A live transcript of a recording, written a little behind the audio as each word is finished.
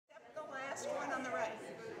last one on the right.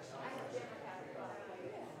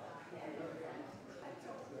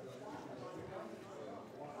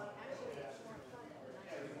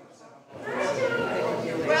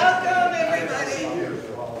 Welcome, everybody.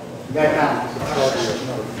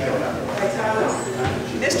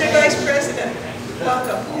 Mr. Vice President,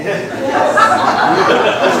 welcome.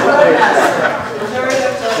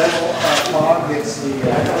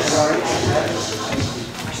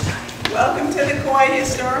 Welcome to the Kauai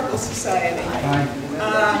Historical Society.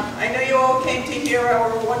 I know you all came to hear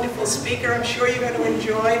our wonderful speaker. I'm sure you're going to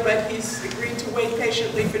enjoy, but he's agreed to wait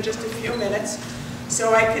patiently for just a few minutes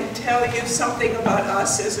so I can tell you something about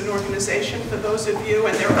us as an organization for those of you,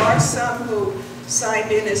 and there are some who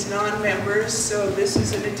signed in as non-members, so this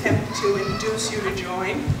is an attempt to induce you to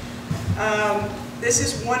join. This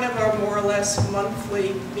is one of our more or less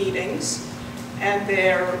monthly meetings, and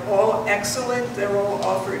they're all excellent. They're all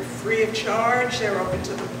offered free of charge. They're open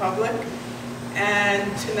to the public.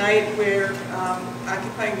 And tonight we're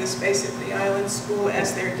occupying the space at the Island School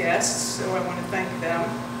as their guests, so I want to thank them.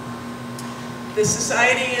 The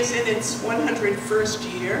Society is in its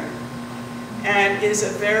 101st year and is a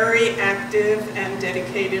very active and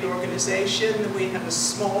dedicated organization. We have a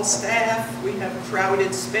small staff, we have a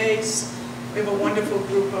crowded space, we have a wonderful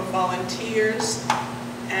group of volunteers,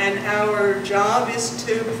 and our job is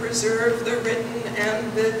to preserve the written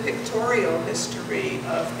and the pictorial history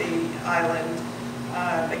of the island,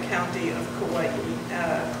 the county of Kauai,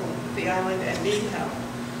 the island and Niihau.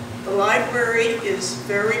 The library is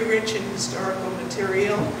very rich in historical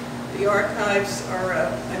material. The archives are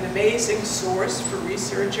an amazing source for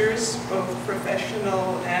researchers, both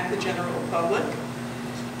professional and the general public.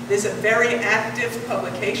 There's a very active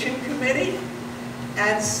publication committee,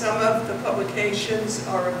 and some of the publications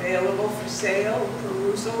are available for sale,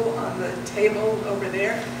 perusal on the table over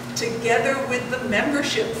there, together with the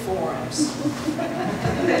membership forms.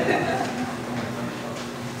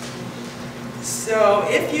 So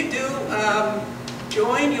if you do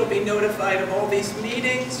join, you'll be notified of all these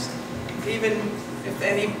meetings. Even if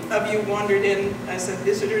any of you wandered in as a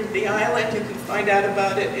visitor to the island, you can find out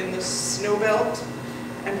about it in the snow belt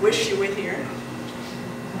and wish you were here.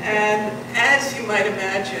 And as you might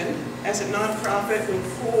imagine, as a nonprofit,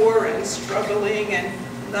 we're poor and struggling and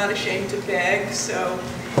not ashamed to beg, so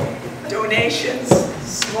donations,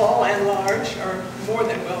 small and large, are more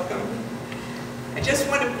than welcome. I just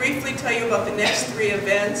want to briefly tell you about the next three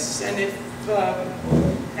events, and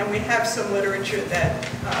we have some literature that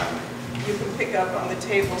you can pick up on the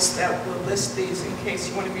tables that will list these in case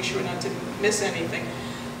you want to be sure not to miss anything.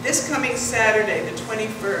 This coming Saturday, the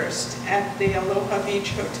 21st, at the Aloha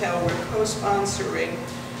Beach Hotel, we're co-sponsoring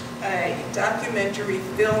a documentary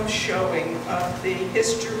film showing of the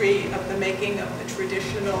history of the making of the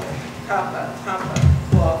traditional kapa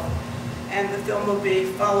cloth. And the film will be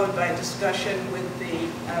followed by a discussion with the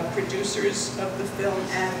producers of the film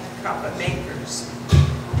and kapa makers.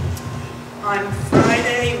 On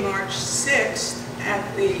Friday, March 6th,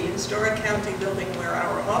 at the Historic County building where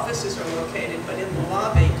our offices are located, but in the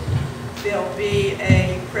lobby, there'll be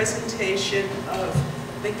a presentation of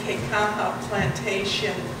the Kekaha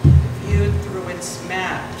plantation viewed through its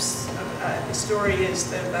maps. The story is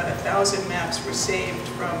that about 1,000 maps were saved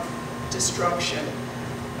from destruction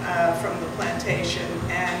from the plantation,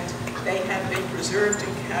 and they have been preserved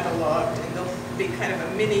and cataloged, and there'll be kind of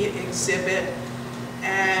a mini exhibit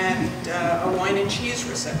and a wine and cheese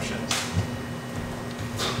reception.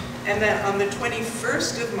 And then on the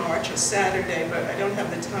 21st of March, a Saturday, but I don't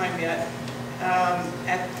have the time yet,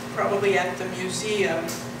 probably at the museum,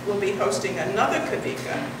 we'll be hosting another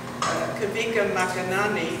Kawika, Kawika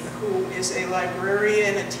Makanani, who is a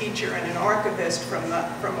librarian, a teacher, and an archivist from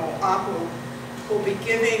Oahu, who will be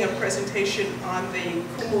giving a presentation on the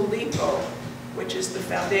Kumulipo, which is the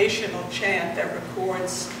foundational chant that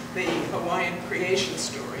records the Hawaiian creation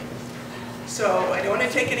story. So I don't want to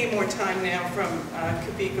take any more time now from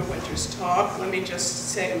Kawika Winter's talk. Let me just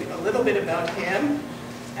say a little bit about him.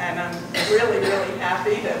 And I'm really, really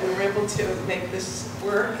happy that we were able to make this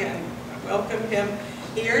work and welcome him.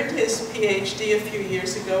 He earned his Ph.D. a few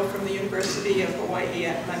years ago from the University of Hawaii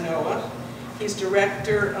at Manoa. He's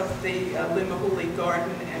director of the Limahuli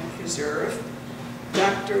Garden and Preserve.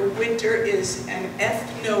 Dr. Winter is an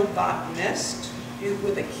ethnobotanist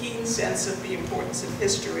with a keen sense of the importance of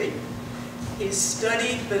history. He's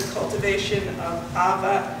studied the cultivation of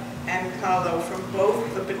awa and kalo from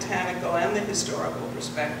both the botanical and the historical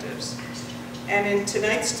perspectives. And in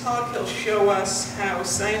tonight's talk, he'll show us how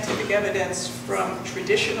scientific evidence from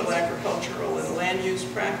traditional agricultural and land use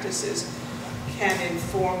practices can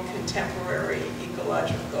inform contemporary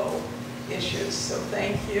ecological issues. So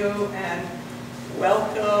thank you and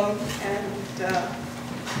welcome. And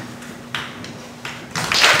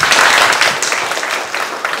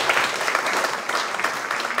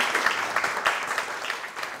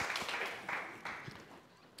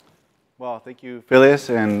well, thank you, Phyllis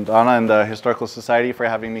and Anna and the Historical Society for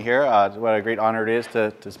having me here. What a great honor it is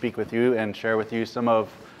to speak with you and share with you some of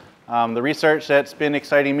the research that's been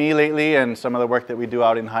exciting me lately and some of the work that we do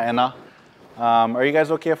out in Haena. Are you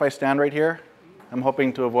guys okay if I stand right here? I'm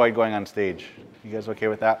hoping to avoid going on stage. You guys okay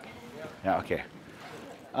with that? Yeah, okay.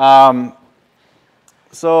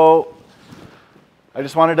 So I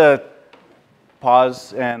just wanted to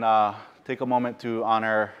pause and take a moment to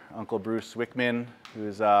honor Uncle Bruce Wickman,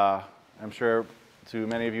 who's I'm sure to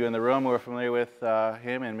many of you in the room who are familiar with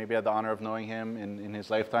him and maybe had the honor of knowing him in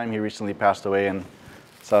his lifetime. He recently passed away, and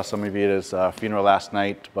saw some of you at his funeral last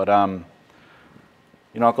night. But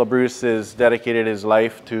you know, Uncle Bruce has dedicated his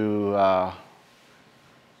life to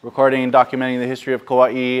recording and documenting the history of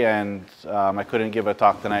Kauai, and I couldn't give a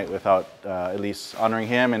talk tonight without at least honoring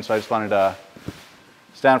him, and so I just wanted to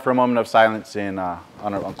stand for a moment of silence in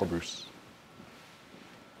honor of Uncle Bruce.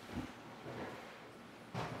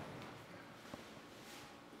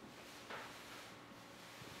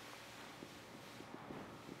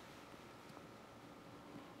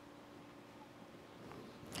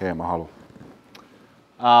 Okay, mahalo.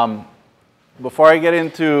 Before I get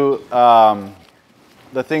into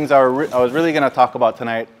the things I was really going to talk about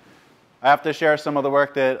tonight, I have to share some of the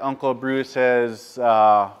work that Uncle Bruce has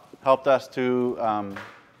helped us to,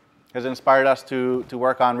 has inspired us to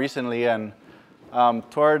work on recently. And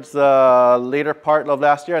towards the later part of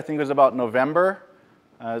last year, I think it was about November,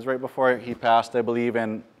 it was right before he passed, I believe,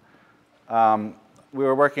 and we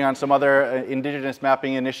were working on some other indigenous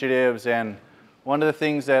mapping initiatives, and one of the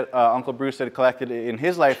things that Uncle Bruce had collected in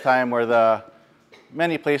his lifetime were the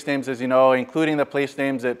many place names, as you know, including the place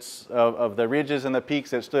names of the ridges and the peaks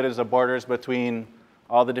that stood as the borders between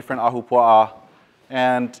all the different ahupua.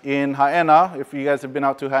 And in Haena, if you guys have been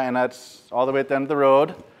out to Haena, it's all the way at the end of the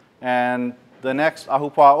road. And the next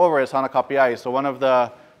ahupua over is Hanakapiai. So one of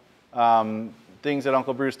the things that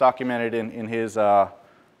Uncle Bruce documented in his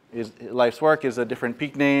life's work is the different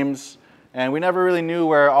peak names. And we never really knew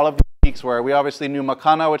where all of the peaks were. We obviously knew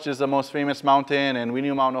Makana, which is the most famous mountain, and we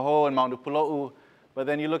knew Mount Noho and Mount Upulo'u. But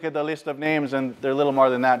then you look at the list of names, and they're a little more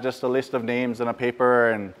than that, just a list of names on a paper,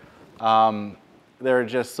 and they're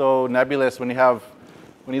just so nebulous when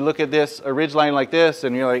you look at this, a ridgeline like this,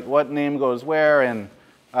 and you're like, what name goes where? And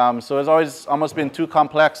so it's always almost been too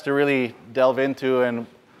complex to really delve into, and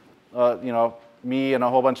you know, me and a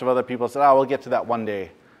whole bunch of other people said, we'll get to that one day.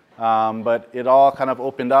 But it all kind of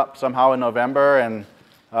opened up somehow in November, and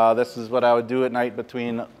this is what I would do at night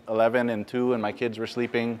between 11 and 2 and my kids were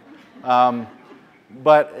sleeping.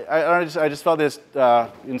 But I just felt this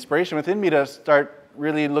inspiration within me to start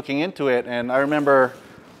really looking into it. And I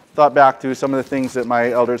thought back to some of the things that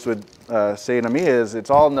my elders would say to me is, it's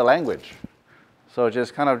all in the language. So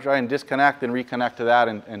just kind of try and disconnect and reconnect to that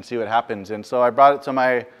and see what happens. And so I brought it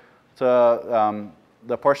to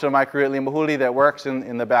the portion of my crew at Limahuli that works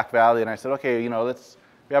in the back valley. And I said, okay, you know,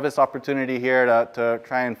 we have this opportunity here to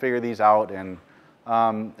try and figure these out, and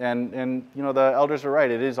you know, the elders are right.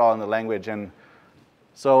 It is all in the language, and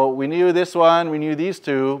so we knew this one, we knew these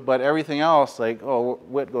two, but everything else, like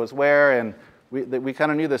what goes where, and we kind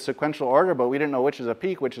of knew the sequential order, but we didn't know which is a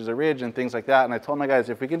peak, which is a ridge, and things like that. And I told my guys,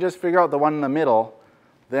 if we can just figure out the one in the middle,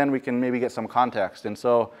 then we can maybe get some context. And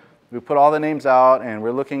so we put all the names out, and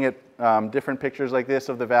we're looking at different pictures like this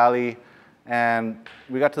of the valley. And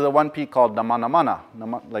we got to the one peak called Namanamana,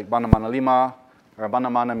 like Banamana Lima, or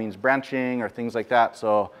Banamana means branching or things like that.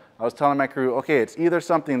 So I was telling my crew, okay, it's either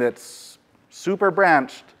something that's super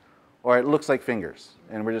branched or it looks like fingers.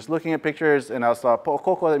 And we're just looking at pictures, and I saw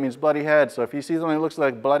Po'okoko, that means bloody head. So if you see something that looks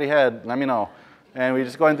like bloody head, let me know. And we're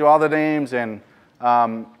just going through all the names, and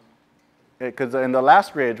because in the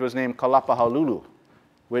last ridge was named Kalapahaululu,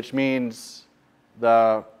 which means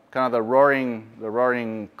the kind of the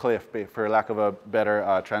roaring cliff, for lack of a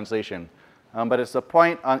better translation. But it's the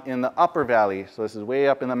point in the upper valley, so this is way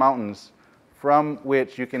up in the mountains, from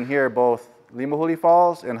which you can hear both Limahuli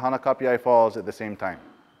Falls and Hanakapiai Falls at the same time.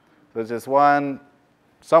 So there's this one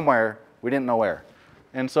somewhere, we didn't know where.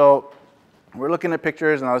 And so we're looking at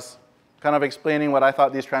pictures, and I was kind of explaining what I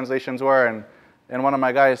thought these translations were, and one of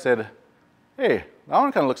my guys said, hey, that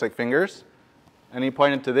one kind of looks like fingers. And he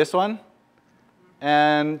pointed to this one.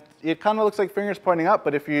 And it kind of looks like fingers pointing up,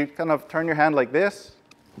 but if you kind of turn your hand like this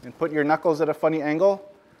and put your knuckles at a funny angle,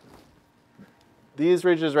 these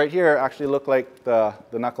ridges right here actually look like the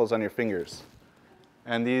knuckles on your fingers.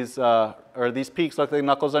 And these peaks look like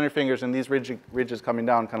knuckles on your fingers, and these ridges coming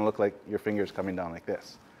down kind of look like your fingers coming down like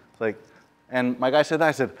this. It's like, and my guy said that.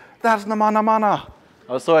 I said, that's Namana Mana.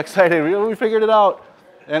 I was so excited. We figured it out.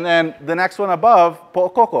 And then the next one above,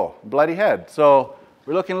 Po'okoko, bloody head. So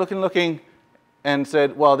we're looking, and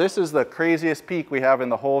said, well, this is the craziest peak we have in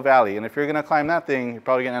the whole valley. And if you're going to climb that thing, you're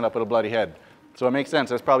probably going to end up with a bloody head. So it makes sense.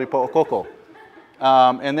 That's probably Po'okoko.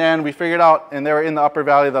 And then we figured out, and they were in the upper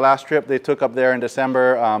valley the last trip they took up there in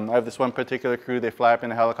December. I have this one particular crew. They fly up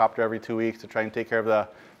in a helicopter every 2 weeks to try and take care of the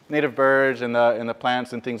native birds and the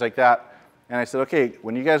plants and things like that. And I said, okay,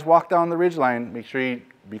 when you guys walk down the ridgeline, make sure you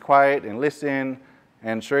be quiet and listen.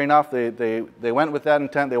 And sure enough, they went with that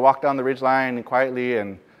intent. They walked down the ridgeline and quietly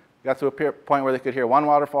and got to a point where they could hear one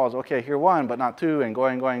waterfall. Okay, hear one, but not two, and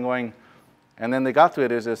going. And then they got to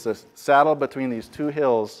it. Is this a saddle between these two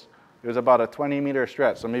hills. It was about a 20-meter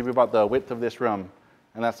stretch, so maybe about the width of this room.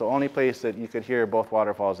 And that's the only place that you could hear both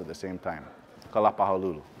waterfalls at the same time,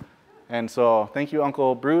 Kalapahululu. And so thank you,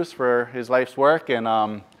 Uncle Bruce, for his life's work.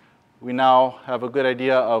 And we now have a good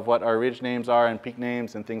idea of what our ridge names are and peak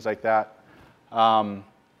names and things like that.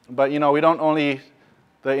 But, you know, we don't only,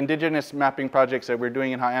 the indigenous mapping projects that we're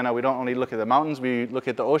doing in Hawaiian, we don't only look at the mountains, we look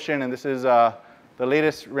at the ocean. And this is the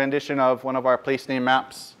latest rendition of one of our place name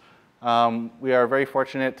maps. We are very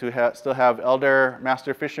fortunate to still have elder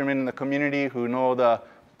master fishermen in the community who know the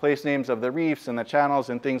place names of the reefs and the channels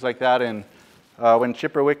and things like that. And when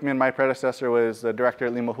Chipper Wickman, my predecessor, was the director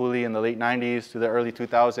at Limahuli in the late 90s to the early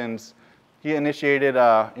 2000s, he initiated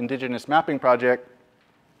an indigenous mapping project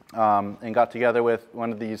and got together with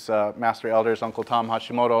one of these master elders, Uncle Tom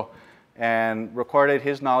Hashimoto, and recorded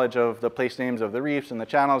his knowledge of the place names of the reefs and the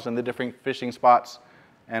channels and the different fishing spots.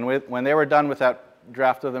 And when they were done with that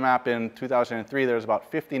draft of the map in 2003, there was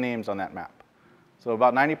about 50 names on that map. So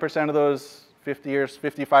about 90% of those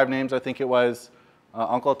 55 names, I think it was,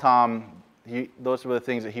 Uncle Tom, those were the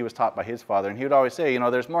things that he was taught by his father. And he would always say, you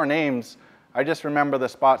know, there's more names. I just remember the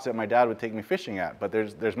spots that my dad would take me fishing at, but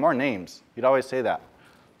there's more names. He'd always say that.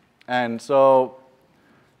 And so,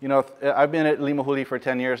 you know, I've been at Limahuli for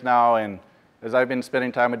 10 years now, and as I've been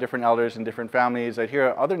spending time with different elders and different families, I'd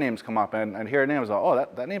hear other names come up, and I'd hear names like, oh,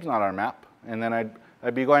 that name's not on our map. And then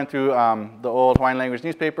I'd be going through the old Hawaiian language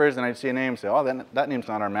newspapers, and I'd see a name and say, oh, that name's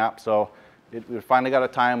not on our map. So we finally got a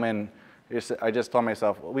time when I just told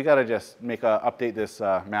myself, well, we got to just update this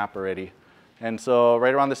map already. And so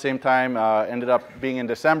right around the same time, ended up being in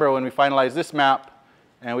December when we finalized this map.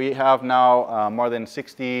 And we have now more than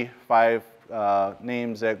 65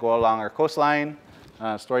 names that go along our coastline,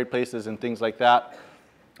 storied places and things like that.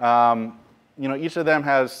 You know, each of them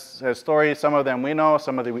has stories. Some of them we know,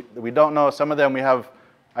 some of them we don't know. Some of them we have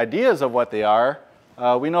ideas of what they are.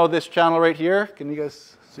 We know this channel right here. Can you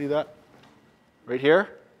guys see that? Right here?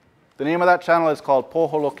 The name of that channel is called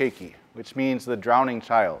Poholokeki, which means the drowning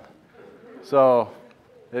child. So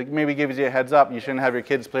it maybe gives you a heads up. You shouldn't have your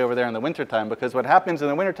kids play over there in the wintertime, because what happens in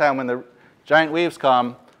the wintertime when the giant waves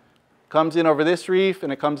comes in over this reef,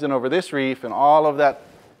 and it comes in over this reef, and all of that,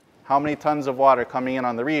 how many tons of water coming in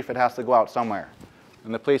on the reef, it has to go out somewhere.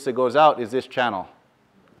 And the place it goes out is this channel.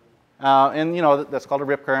 And you know, that's called a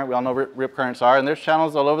rip current. We all know what rip currents are. And there's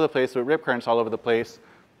channels all over the place with rip currents all over the place.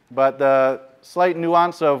 But the slight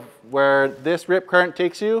nuance of where this rip current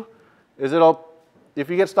takes you is if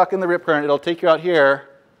you get stuck in the rip current, it'll take you out here,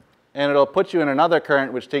 and it'll put you in another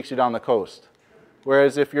current which takes you down the coast.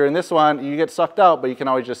 Whereas if you're in this one, you get sucked out, but you can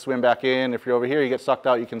always just swim back in. If you're over here, you get sucked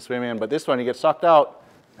out, you can swim in. But this one, you get sucked out,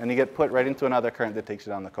 and you get put right into another current that takes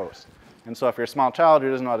you down the coast. And so if you're a small child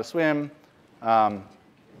who doesn't know how to swim,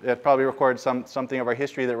 it probably records something of our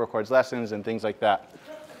history that records lessons and things like that.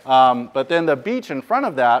 But then the beach in front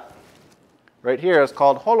of that, right here, is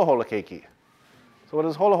called Holoholokeki. So what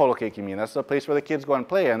does Holoholokeki mean? That's the place where the kids go and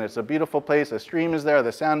play, and it's a beautiful place. The stream is there,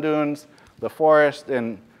 the sand dunes, the forest,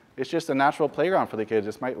 and it's just a natural playground for the kids.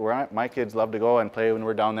 It's where my kids love to go and play when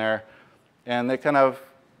we're down there. And they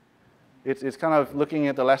it's kind of looking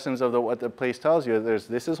at the lessons of what the place tells you.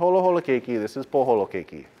 This is Holoholokeki, this is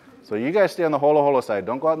Poholokeki. So you guys stay on the Holoholo side.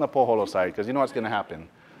 Don't go out on the Poholo side, because you know what's going to happen.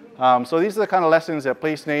 So these are the kind of lessons that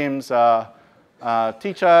place names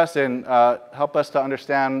teach us and help us to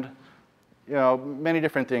understand, you know, many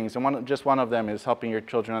different things. And just one of them is helping your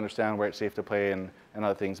children understand where it's safe to play and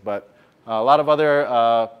other things. But a lot of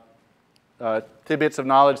other tidbits of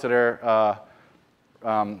knowledge that are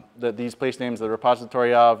that these place names are the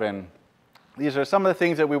repository of. And these are some of the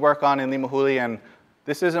things that we work on in Limahuli. And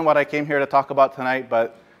this isn't what I came here to talk about tonight,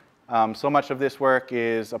 but so much of this work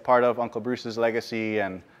is a part of Uncle Bruce's legacy,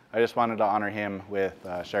 and I just wanted to honor him with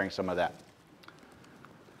sharing some of that.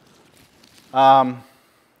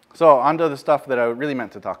 So on to the stuff that I really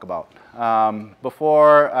meant to talk about.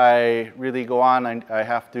 Before I really go on, I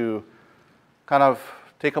have to kind of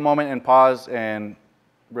take a moment and pause and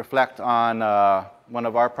reflect on one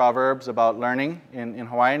of our proverbs about learning in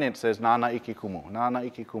Hawaiian. It says, nana ikikumu, nana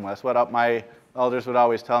ikikumu. That's what my elders would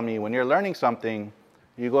always tell me. When you're learning something,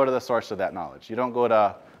 you go to the source of that knowledge. You don't go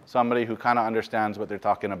to somebody who kind of understands what they're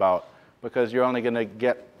talking about, because you're only going to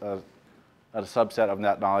get a subset of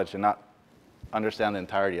that knowledge and not understand the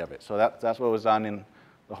entirety of it. So that's what was done in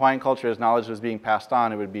the Hawaiian culture. As knowledge was being passed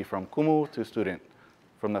on, it would be from kumu to student,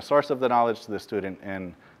 from the source of the knowledge to the student,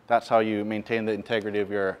 and that's how you maintain the integrity of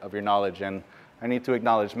your knowledge. And I need to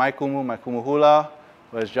acknowledge my kumu hula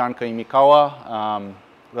was John Kaua,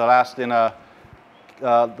 the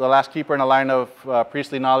last keeper in a line of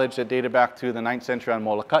priestly knowledge that dated back to the 9th century on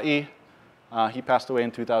Molokai. He passed away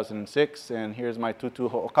in 2006, and here's my tutu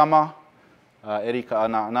ho'okama, Erika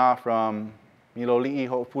Ana'ana from Miloli'i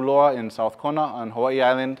Ho'opuloa in South Kona on Hawaii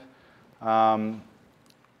Island. And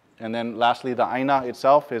then lastly, the Aina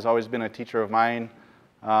itself has always been a teacher of mine.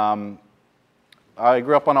 I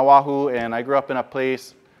grew up on Oahu, and I grew up in a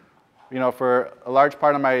place, you know, for a large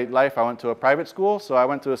part of my life, I went to a private school, so I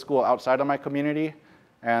went to a school outside of my community.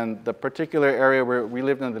 And the particular area where we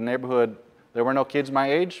lived in the neighborhood, there were no kids my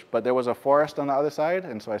age, but there was a forest on the other side,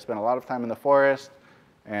 and so I spent a lot of time in the forest.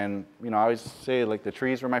 And, you know, I always say, like, the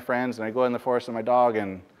trees were my friends, and I go in the forest with my dog,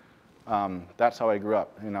 and that's how I grew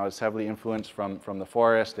up. You know, I was heavily influenced from the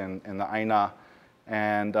forest and the Aina.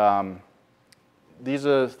 And these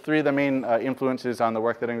are three of the main influences on the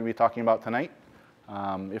work that I'm going to be talking about tonight.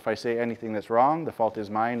 If I say anything that's wrong, the fault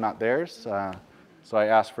is mine, not theirs. So I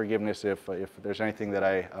ask forgiveness if there's anything that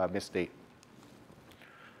I misstate.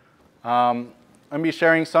 I'm going to be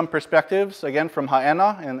sharing some perspectives, again, from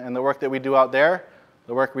Ha'ena and the work that we do out there.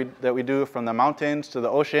 The work that we do from the mountains to the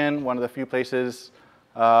ocean, one of the few places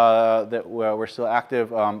that we're still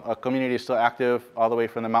active, a community is still active all the way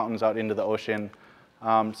from the mountains out into the ocean.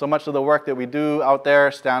 So much of the work that we do out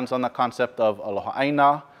there stands on the concept of aloha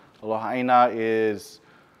aina. Aloha aina is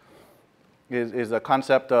a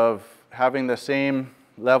concept of having the same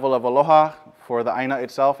level of aloha for the aina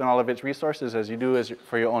itself and all of its resources as you do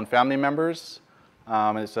for your own family members.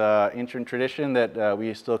 It's an ancient tradition that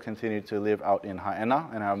we still continue to live out in Ha'ena,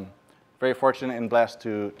 and I'm very fortunate and blessed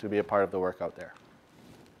to be a part of the work out there.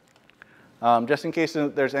 Just in case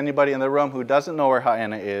there's anybody in the room who doesn't know where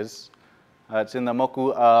Ha'ena is, it's in the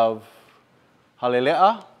moku of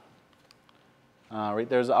Halelea. Right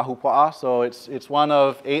there's the ahupua, so it's one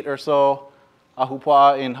of 8 or so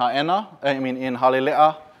ahupua in Ha'ena, in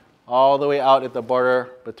Halelea, all the way out at the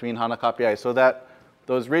border between Hanakapiai. So that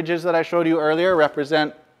those ridges that I showed you earlier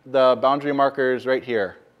represent the boundary markers right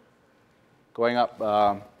here, going up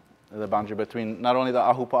the boundary between not only the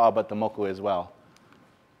ahupua but the moku as well.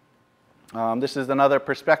 This is another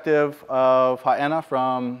perspective of Ha'ena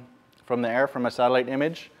from the air, from a satellite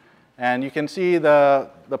image. And you can see the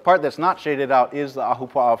part that's not shaded out is the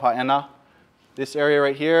ahupua of Ha'ena. This area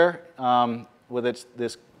right here, with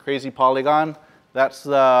this crazy polygon, that's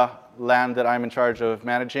the land that I'm in charge of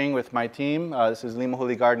managing with my team. This is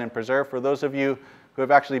Limahuli Garden and Preserve. For those of you who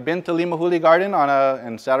have actually been to Limahuli Garden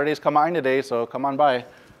and Saturday's Kama'aina Day, so come on by.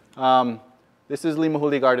 This is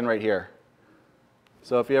Limahuli Garden right here.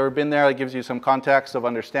 So if you've ever been there, it gives you some context of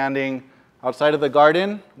understanding. Outside of the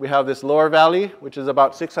garden, we have this lower valley, which is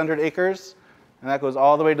about 600 acres, and that goes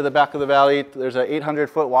all the way to the back of the valley. There's an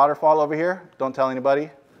 800-foot waterfall over here. Don't tell anybody.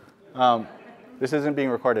 This isn't being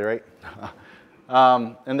recorded, right?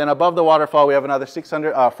 And then above the waterfall, we have another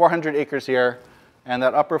 400 acres here, and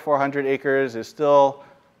that upper 400 acres is still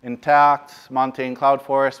intact, montane cloud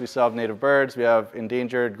forest. We still have native birds. We have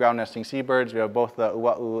endangered ground nesting seabirds. We have both the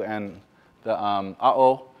ua'u and the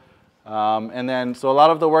a'o. And then, so a lot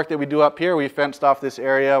of the work that we do up here, we fenced off this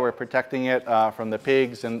area. We're protecting it from the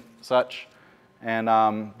pigs and such, and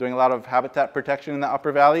doing a lot of habitat protection in the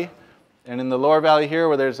upper valley. And in the lower valley here,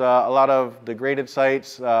 where there's a lot of degraded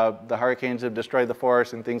sites, the hurricanes have destroyed the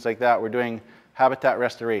forest and things like that, we're doing habitat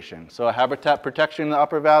restoration. So habitat protection in the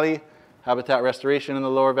upper valley, habitat restoration in the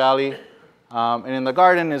lower valley. And in the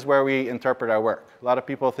garden is where we interpret our work. A lot of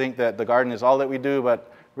people think that the garden is all that we do,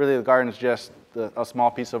 but really the garden is just a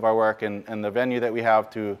small piece of our work and the venue that we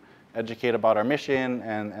have to educate about our mission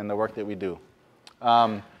and the work that we do.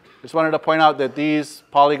 Just wanted to point out that these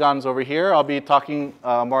polygons over here, I'll be talking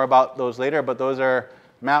more about those later, but those are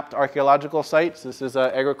mapped archaeological sites. This is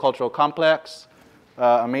an agricultural complex,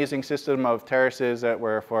 amazing system of terraces that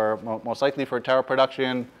were most likely for tower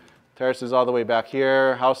production. Terraces all the way back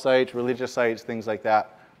here, house sites, religious sites, things like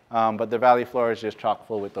that. But the valley floor is just chock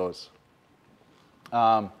full with those.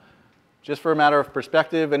 just for a matter of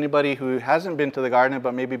perspective, anybody who hasn't been to the garden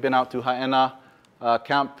but maybe been out to Haena,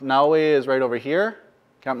 Camp Naue is right over here.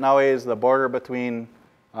 Camp Naue is the border between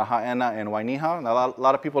Haena and Wainiha. And a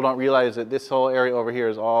lot of people don't realize that this whole area over here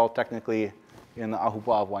is all technically in the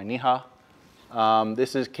ahupua of Wainiha.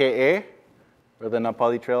 This is Ke'e, where the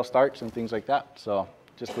Napali Trail starts and things like that. So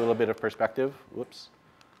just a little bit of perspective. Whoops.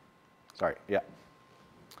 Sorry, yeah.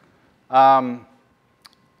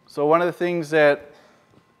 So one of the things that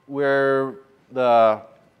we're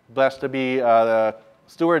blessed to be the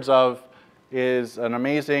stewards of is an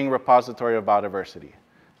amazing repository of biodiversity.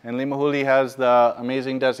 And Limahuli has the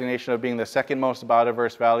amazing designation of being the second most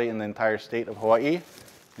biodiverse valley in the entire state of Hawaii.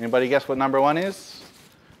 Anybody guess what number 1 is?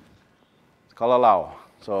 It's Kalalau.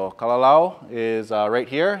 So Kalalau is right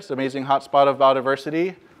here. It's an amazing hotspot of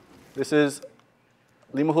biodiversity. This is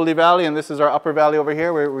Limahuli Valley, and this is our upper valley over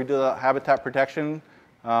here where we do the habitat protection.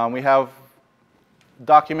 We have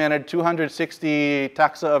documented 260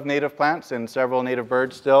 taxa of native plants and several native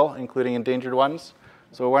birds still, including endangered ones.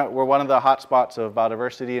 So we're one of the hotspots of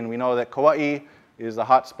biodiversity, and we know that Kauai is the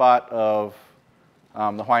hotspot of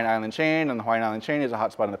the Hawaiian Island chain, and the Hawaiian Island chain is a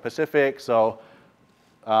hotspot in the Pacific. So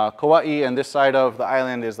Kauai and this side of the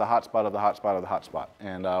island is the hotspot of the hotspot of the hotspot.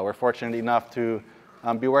 And we're fortunate enough to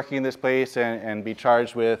be working in this place and be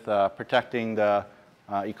charged with protecting the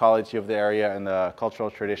ecology of the area and the cultural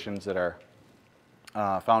traditions that are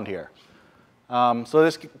found here. So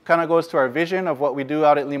this kind of goes to our vision of what we do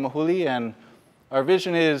out at Limahuli, and our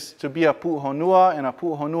vision is to be a pu'uhonua, and a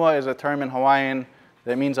pu'uhonua is a term in Hawaiian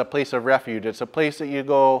that means a place of refuge. It's a place that you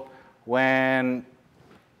go when,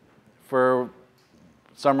 for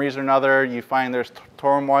some reason or another, you find there's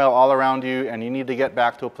turmoil all around you and you need to get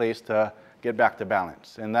back to a place to get back to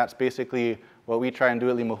balance. And that's basically what we try and do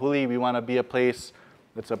at Limahuli. We want to be a place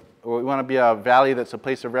we want to be a valley that's a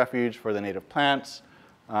place of refuge for the native plants,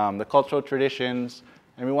 the cultural traditions,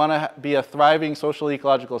 and we want to be a thriving social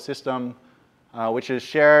ecological system which is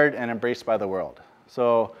shared and embraced by the world.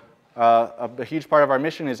 So a huge part of our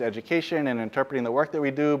mission is education and interpreting the work that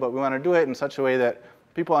we do, but we want to do it in such a way that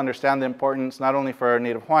people understand the importance not only for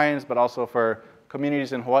Native Hawaiians, but also for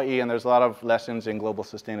communities in Hawaii, and there's a lot of lessons in global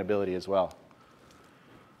sustainability as well.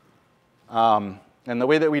 And the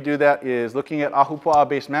way that we do that is looking at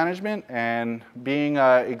ahupua-based management and being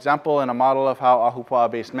an example and a model of how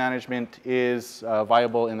ahupua-based management is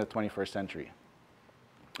viable in the 21st century.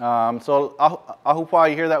 So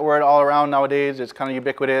ahupua, you hear that word all around nowadays. It's kind of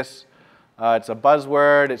ubiquitous. It's a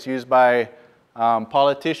buzzword. It's used by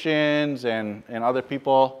politicians and other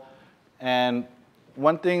people. And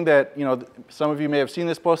one thing that, some of you may have seen,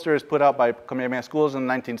 this poster is put out by Kamehameha Schools in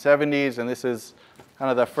the 1970s, and this is kind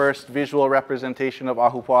of the first visual representation of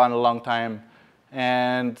ahupua in a long time.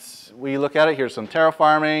 And we look at it, here's some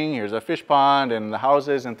terraforming, here's a fish pond and the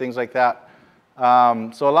houses and things like that.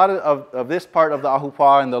 So a lot of this part of the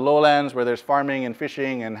ahupua in the lowlands where there's farming and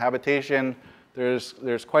fishing and habitation,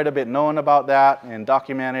 there's quite a bit known about that and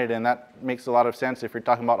documented, and that makes a lot of sense if you're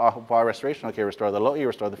talking about ahupua restoration. Okay, restore the lo'i,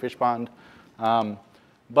 restore the fish pond.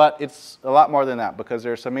 But it's a lot more than that, because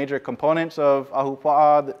there's some major components of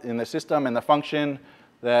ahupua in the system and the function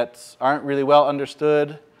that aren't really well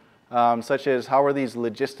understood, such as how are these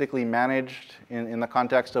logistically managed in the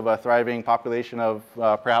context of a thriving population of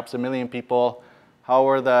perhaps 1 million people?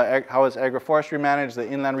 How is agroforestry managed, the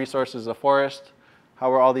inland resources of forest? How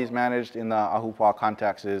are all these managed in the ahupua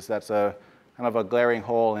context? That's a kind of a glaring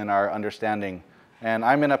hole in our understanding. And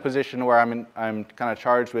I'm in a position where I'm kind of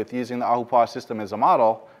charged with using the ahupua system as a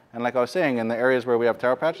model. And like I was saying, in the areas where we have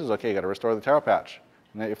taro patches, okay, you got to restore the taro patch.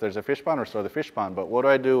 And if there's a fish pond, restore the fish pond. But what do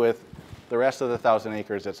I do with the rest of the 1,000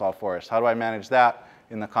 acres that's all forest? How do I manage that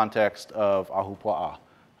in the context of ahupua?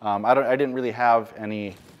 I didn't really have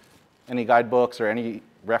any guidebooks or any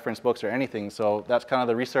reference books or anything. So that's kind of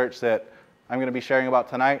the research that I'm going to be sharing about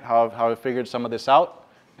tonight, how I figured some of this out,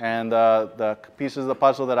 and the pieces of the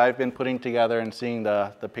puzzle that I've been putting together and seeing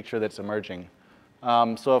the picture that's emerging.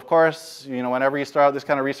 So of course, whenever you start out this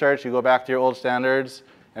kind of research, you go back to your old standards.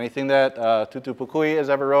 Anything that Tutu Pukui has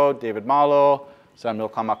ever wrote, David Malo, Samuel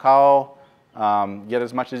Kamakau, get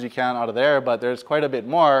as much as you can out of there, but there's quite a bit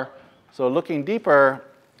more. So looking deeper,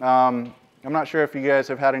 I'm not sure if you guys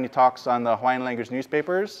have had any talks on the Hawaiian language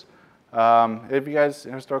newspapers. Have you guys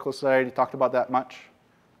in Historical Society talked about that much?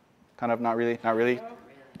 Kind of not really? Not really?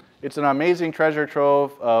 It's an amazing treasure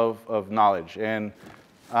trove of knowledge. And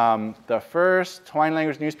the first Hawaiian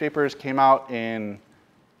language newspapers came out in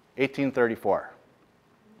 1834.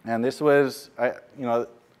 And this was,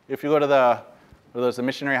 if you go to the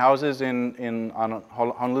missionary houses on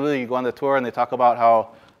Honolulu, you go on the tour and they talk about how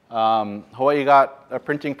Hawaii got a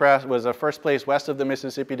printing press, was the first place west of the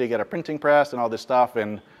Mississippi to get a printing press and all this stuff.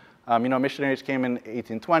 And you know, missionaries came in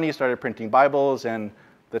 1820, started printing Bibles, and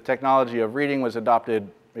the technology of reading was adopted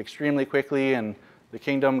extremely quickly, and the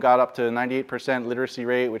kingdom got up to 98% literacy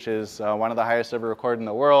rate, which is one of the highest ever recorded in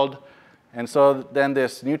the world. And so then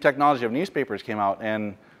this new technology of newspapers came out,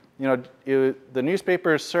 and you know, the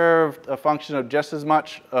newspapers served a function of just as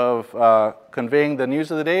much of conveying the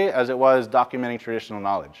news of the day as it was documenting traditional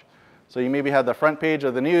knowledge. So you maybe had the front page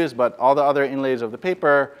of the news, but all the other inlays of the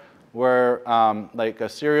paper were like a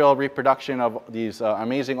serial reproduction of these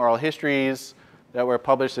amazing oral histories that were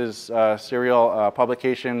published as serial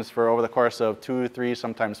publications for over the course of 2, 3,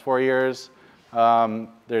 sometimes 4 years.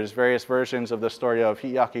 There's various versions of the story of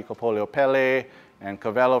Hi'iaki Kopoleo Pele and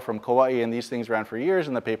Kawelo from Kauai, and these things ran for years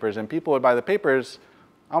in the papers, and people would buy the papers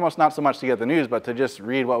almost not so much to get the news, but to just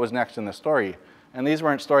read what was next in the story. And these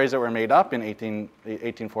weren't stories that were made up in 1840s,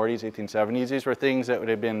 1870s. These were things that would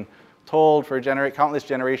have been told for countless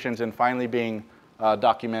generations and finally being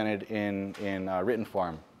documented in written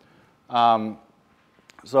form.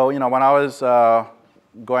 So, you know, when I was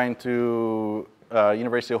going to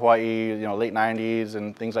University of Hawaii, you know, late 90s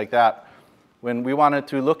and things like that, when we wanted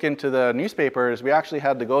to look into the newspapers, we actually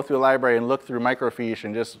had to go through a library and look through microfiche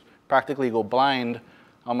and just practically go blind,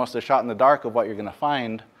 almost a shot in the dark of what you're going to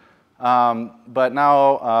find. But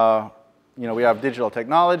now, you know, we have digital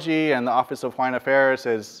technology, and the Office of Hawaiian Affairs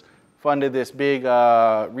has funded this big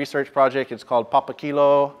research project. It's called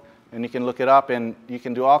Papakilo, and you can look it up, and you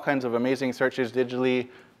can do all kinds of amazing searches digitally.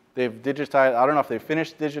 They've digitized, I don't know if they've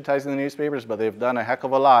finished digitizing the newspapers, but they've done a heck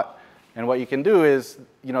of a lot. And what you can do is,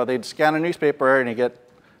 you know, they'd scan a newspaper and you get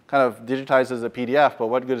kind of digitized as a PDF, but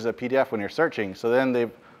what good is a PDF when you're searching? So then they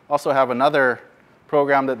also have another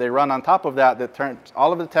program that they run on top of that that turns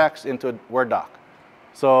all of the text into a Word doc.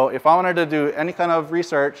 So if I wanted to do any kind of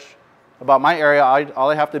research about my area, all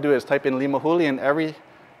I have to do is type in Limahuli, and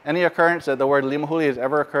any occurrence that the word Limahuli has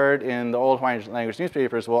ever occurred in the old Hawaiian language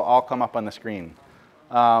newspapers will all come up on the screen.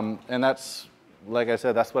 And that's, like I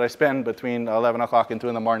said, that's what I spend between 11 o'clock and 2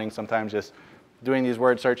 in the morning sometimes, just doing these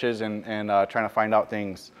word searches and trying to find out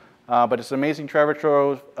things. But it's an amazing treasure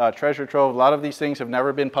trove. A lot of these things have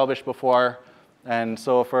never been published before. And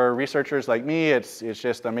so for researchers like me, it's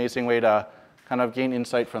just an amazing way to kind of gain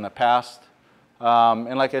insight from the past.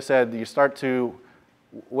 And like I said, you start to,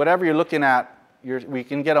 whatever you're looking at, we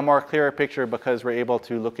can get a more clearer picture because we're able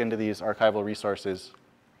to look into these archival resources.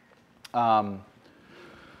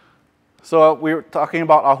 So we were talking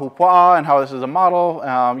about ahupua and how this is a model.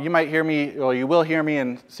 You might hear me, or you will hear me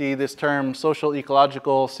and see this term social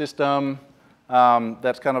ecological system.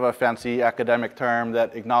 That's kind of a fancy academic term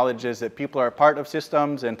that acknowledges that people are part of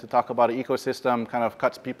systems, and to talk about an ecosystem kind of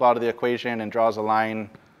cuts people out of the equation and draws a line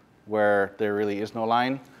where there really is no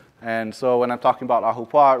line. And so when I'm talking about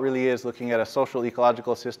ahupua, it really is looking at a social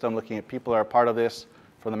ecological system, looking at people are a part of this,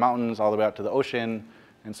 from the mountains all the way out to the ocean.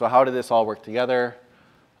 And so how did this all work together?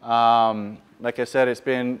 Like I said,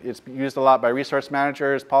 it's used a lot by resource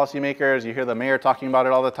managers, policymakers. You hear the mayor talking about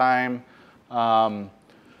it all the time.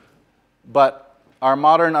 But our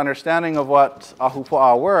modern understanding of what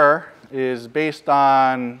ahupua were is based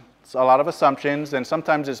on a lot of assumptions, and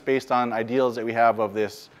sometimes it's based on ideals that we have of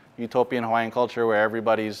this utopian Hawaiian culture where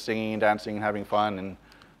everybody's singing, dancing, and having fun, and,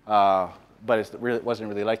 but it wasn't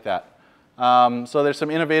really like that. So there's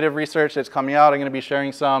some innovative research that's coming out. I'm going to be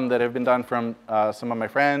sharing some that have been done from some of my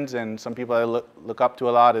friends and some people I look up to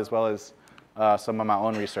a lot, as well as some of my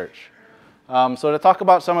own research. So to talk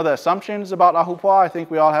about some of the assumptions about ahupua, I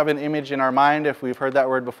think we all have an image in our mind if we've heard that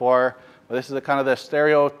word before. But this is the kind of the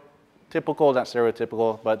stereotypical, not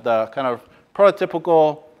stereotypical, but the kind of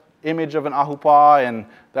prototypical image of an ahupua, and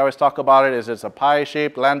they always talk about it as it's a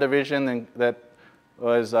pie-shaped land division that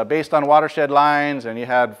was based on watershed lines, and you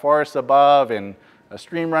had forests above and a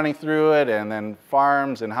stream running through it, and then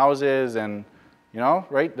farms and houses, and you know,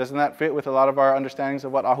 right? Doesn't that fit with a lot of our understandings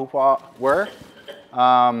of what ahupua were?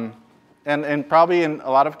 And probably in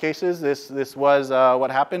a lot of cases, this was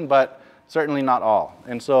what happened, but certainly not all.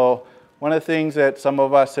 And so one of the things that some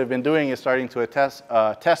of us have been doing is starting to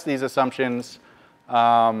test these assumptions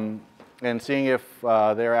and seeing if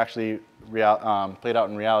they're actually played out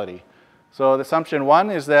in reality. So the assumption one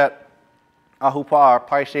is that ahupua are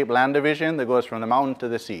pie-shaped land division that goes from the mountain to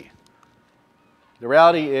the sea. The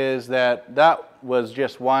reality is that that was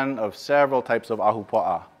just one of several types of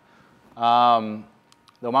ahupua.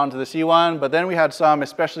 The mountain to the sea one, but then we had some,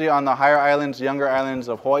 especially on the higher islands, younger islands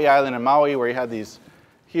of Hawaii Island and Maui, where you had these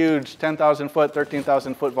huge 10,000 foot,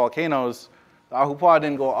 13,000 foot volcanoes. the ahupua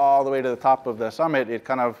didn't go all the way to the top of the summit. It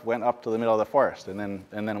kind of went up to the middle of the forest and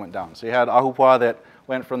then went down. So you had ahupua that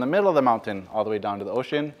went from the middle of the mountain all the way down to the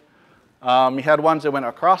ocean. You had ones that went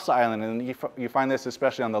across the island, and you find this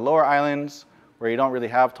especially on the lower islands where you don't really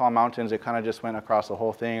have tall mountains. It kind of just went across the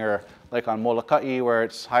whole thing, or like on Molokai where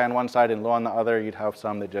it's high on one side and low on the other, you'd have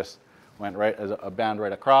some that just went right as a band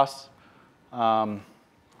right across. You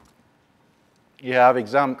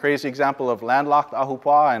have crazy example of landlocked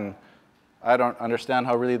ahupua, and I don't understand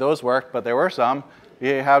how really those work, but there were some.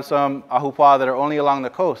 You have some ahupua that are only along the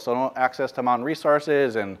coast, so no access to mountain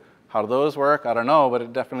resources, and how do those work? I don't know, but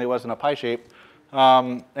it definitely wasn't a pie shape.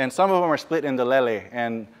 And some of them are split into lele,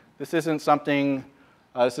 and this isn't something,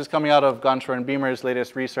 this is coming out of Gonchor and Beamer's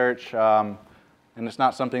latest research, and it's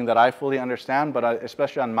not something that I fully understand, but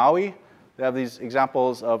especially on Maui, they have these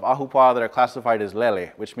examples of ahupua that are classified as lele,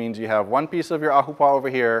 which means you have one piece of your ahupua over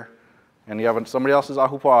here, and you have somebody else's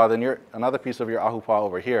ahupua, then another piece of your ahupua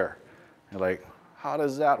over here. You're like, how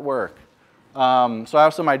does that work? So I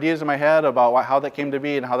have some ideas in my head about how that came to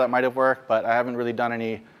be and how that might have worked, but I haven't really done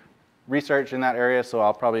any research in that area, so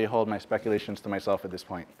I'll probably hold my speculations to myself at this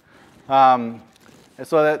point. And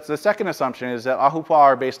so that's the second assumption, is that ahupua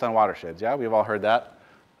are based on watersheds. Yeah, we've all heard that.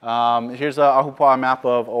 Here's an ahupua map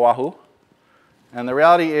of Oahu. And the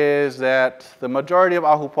reality is that the majority of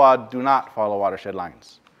ahupua do not follow watershed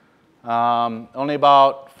lines. Only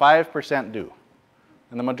about 5% do.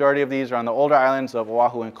 And the majority of these are on the older islands of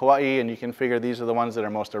Oahu and Kauai, and you can figure these are the ones that are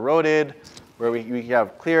most eroded, where we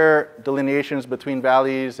have clear delineations between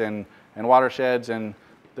valleys and watersheds, and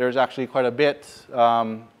there's actually quite a bit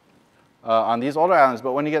on these older islands.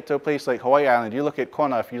 But when you get to a place like Hawaii Island, you look at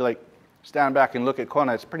Kona, if you like stand back and look at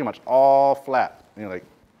Kona, it's pretty much all flat. And you're like,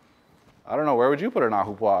 I don't know, where would you put an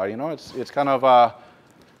ahupua? You know, it's kind of,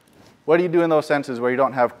 what do you do in those senses where you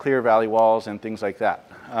don't have clear valley walls and things like that?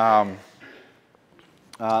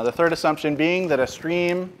 The third assumption being that a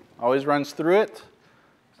stream always runs through it.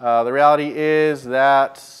 The reality is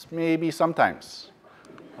that maybe sometimes.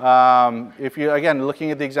 If you, again,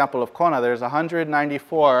 looking at the example of Kona, there's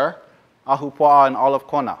 194 ahupua in all of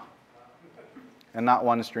Kona, and not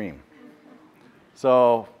one stream.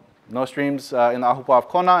 So no streams in the ahupua of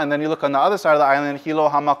Kona, and then you look on the other side of the island, Hilo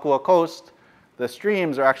Hamakua coast, the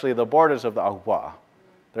streams are actually the borders of the ahupua.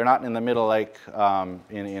 They're not in the middle like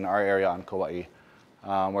in our area on Kauai,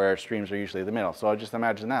 where streams are usually the middle. So just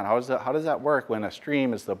imagine that. How does that work when a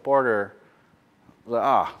stream is the border?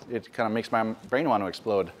 It kind of makes my brain want to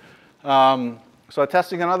explode. So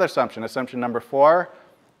testing another assumption, assumption number 4,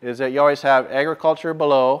 is that you always have agriculture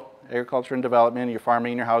below, agriculture and development, your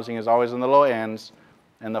farming and your housing is always in the low ends,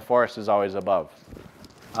 and the forest is always above.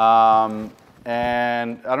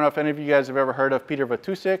 And I don't know if any of you guys have ever heard of Peter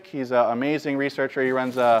Vatusic. He's an amazing researcher. He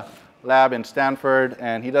runs a lab in Stanford,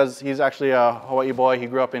 and he's actually a Hawaii boy. He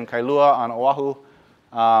grew up in Kailua on Oahu.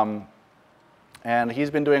 And he's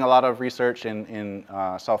been doing a lot of research in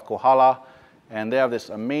South Kohala, and they have this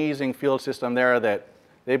amazing field system there that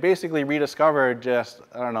they basically rediscovered just,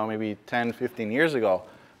 I don't know, maybe 10, 15 years ago.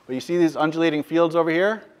 But you see these undulating fields over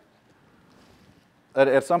here?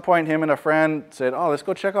 At some point, him and a friend said, oh, let's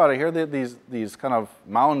go check out. I hear these kind of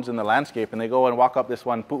mounds in the landscape, and they go and walk up this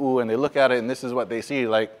one pu'u, and they look at it, and this is what they see,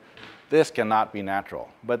 like, this cannot be natural.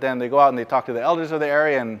 But then they go out and they talk to the elders of the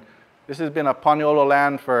area, and this has been a Paniolo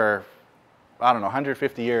land for, I don't know,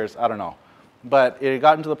 150 years, I don't know. But it had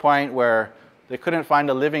gotten to the point where they couldn't find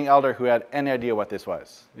a living elder who had any idea what this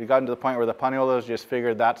was. It had gotten to the point where the Paniolos just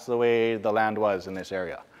figured that's the way the land was in this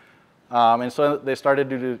area. And so they started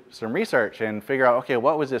to do some research and figure out, okay,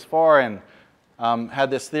 what was this for? And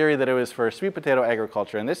had this theory that it was for sweet potato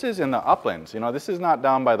agriculture. And this is in the uplands. You know, this is not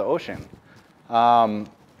down by the ocean. And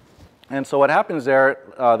so what happens there,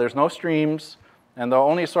 there's no streams. And the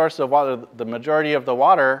only source of water, the majority of the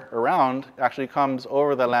water around actually comes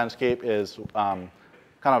over the landscape is kind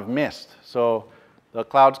of mist. So the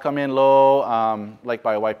clouds come in low, like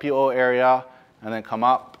by Waipio area, and then come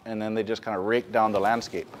up, and then they just kind of rake down the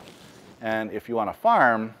landscape. And if you want to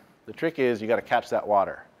farm, the trick is you got to catch that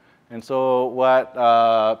water. And so what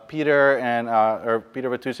Peter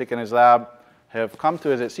Vatusic and his lab have come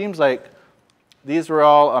to is it seems like these were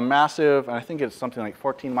all a massive, and I think it's something like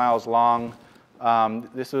 14 miles long.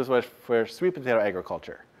 This was for sweet potato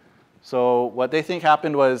agriculture. So what they think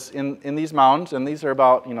happened was in these mounds, and these are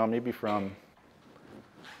about, you know, maybe from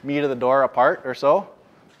me to the door apart or so.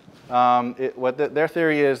 Their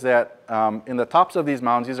theory is that in the tops of these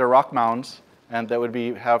mounds, these are rock mounds, and that would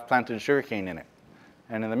have planted sugarcane in it.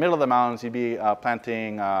 And in the middle of the mounds, you'd be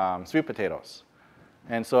planting sweet potatoes.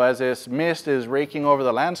 And so as this mist is raking over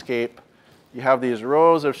the landscape, you have these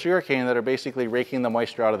rows of sugarcane that are basically raking the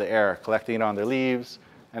moisture out of the air, collecting it on their leaves,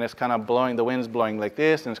 and it's kind of blowing, the wind's blowing like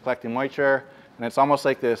this, and it's collecting moisture, and it's almost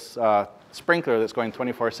like this sprinkler that's going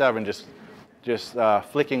 24/7, just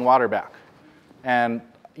flicking water back. And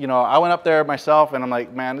you know, I went up there myself, and I'm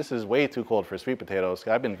like, man, this is way too cold for sweet potatoes.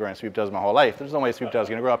 I've been growing sweet potatoes my whole life. There's no way sweet potatoes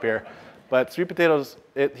are gonna grow up here. But sweet potatoes,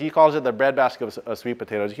 he calls it the breadbasket of sweet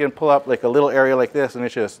potatoes. You can pull up like a little area like this, and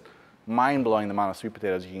it's just mind-blowing the amount of sweet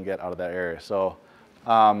potatoes you can get out of that area. So,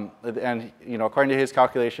 and you know, according to his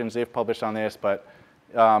calculations, they've published on this, but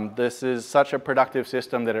this is such a productive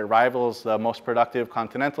system that it rivals the most productive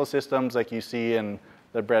continental systems like you see in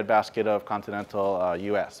the breadbasket of continental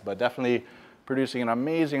US. But definitely producing an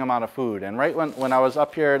amazing amount of food. And right when I was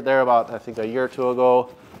up here there about, I think, a year or two ago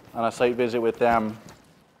on a site visit with them,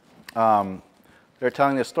 they're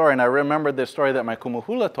telling this story, and I remembered this story that my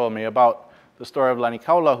kumuhula told me about the story of Lani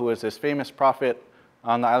Kaula, who was this famous prophet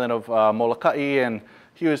on the island of Molokai, and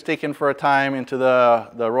he was taken for a time into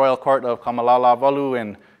the royal court of Kamalala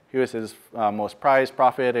and he was his most prized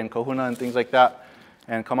prophet and kahuna and things like that.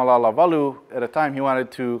 And Kamalala at a time, he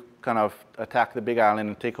wanted to kind of attack the big island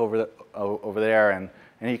and take over there, and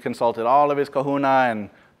he consulted all of his kahuna, and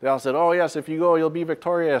they all said, oh yes, if you go, you'll be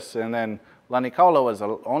victorious. And then Lani Kaula was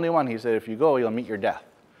the only one. He said, if you go, you'll meet your death.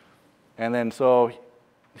 And then so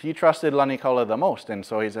he trusted Lani Kaula the most, and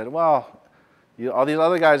so he said, well, all these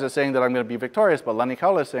other guys are saying that I'm going to be victorious, but Lani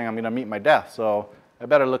Kaula is saying I'm going to meet my death, so I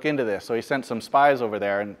better look into this. So he sent some spies over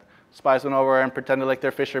there, and spies went over and pretended like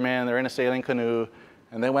they're fishermen, they're in a sailing canoe,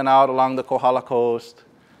 and they went out along the Kohala coast,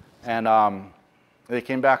 and they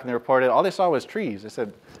came back and they reported, all they saw was trees. They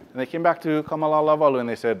said, and they came back to Kamalala and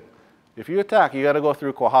they said, if you attack, you got to go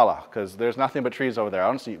through Kohala, because there's nothing but trees over there.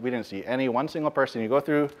 We didn't see one single person. You go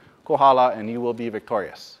through Kohala and you will be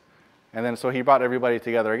victorious. And then so he brought everybody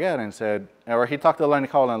together again and said, or he talked to Lani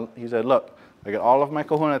Kaula and he said, look, I get all of my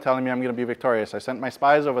kahuna telling me I'm going to be victorious. I sent my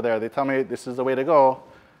spies over there. They tell me this is the way to go.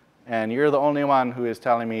 And you're the only one who is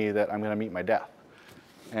telling me that I'm going to meet my death.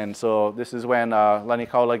 And so this is when Lani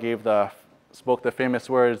Kaula spoke the famous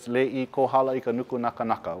words, Le'i kohala ika nuku naka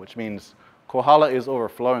naka, which means Kohala is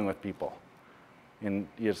overflowing with people. And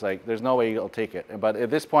it's like, there's no way you'll take it. But at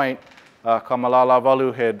this point,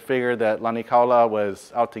 Kamalala had figured that Lani Kaula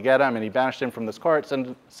was out to get him, and he banished him from this court,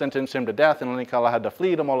 sentenced him to death, and Lani Kaula had to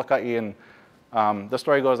flee to Molokai, and the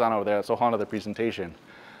story goes on over there. It's a whole other presentation.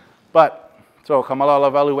 But, so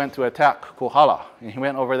Kamalala went to attack Kohala, and he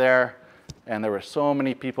went over there, and there were so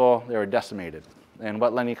many people, they were decimated. And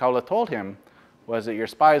what Lani Kaula told him was that your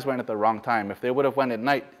spies went at the wrong time. If they would have went at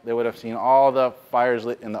night, they would have seen all the fires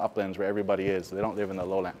lit in the uplands where everybody is. They don't live in the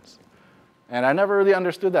lowlands. And I never really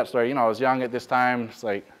understood that story. You know, I was young at this time. It's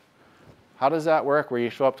like, how does that work where you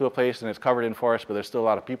show up to a place and it's covered in forest, but there's still a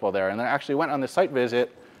lot of people there? And then I actually went on this site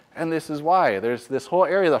visit, and this is why. There's this whole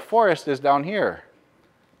area, the forest is down here,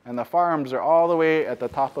 and the farms are all the way at the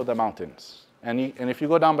top of the mountains. And if you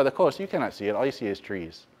go down by the coast, you cannot see it. All you see is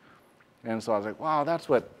trees. And so I was like, wow, that's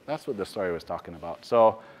what the story was talking about.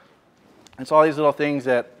 So it's all these little things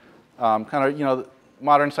that kind of, you know,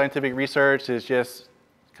 modern scientific research is just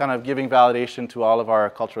kind of giving validation to all of our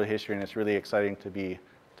cultural history, and it's really exciting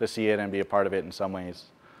to see it and be a part of it in some ways.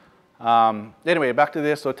 Anyway, back to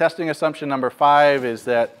this. So testing assumption number 5 is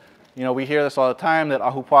that, you know, we hear this all the time, that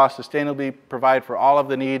ahupua sustainably provide for all of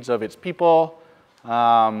the needs of its people.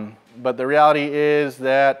 But the reality is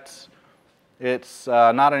that it's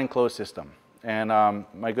not an enclosed system. And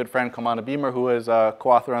my good friend Kamana Beamer, who is a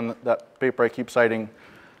co-author on that paper I keep citing,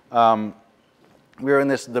 we were in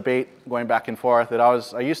this debate going back and forth that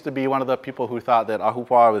I used to be one of the people who thought that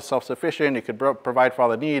ahupua was self-sufficient, it could provide for all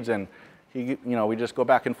the needs, and we just go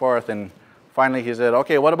back and forth, and finally he said,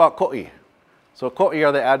 okay, what about ko'i? So ko'i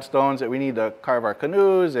are the add stones that we need to carve our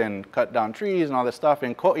canoes and cut down trees and all this stuff.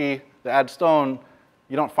 And ko'i, the add stone,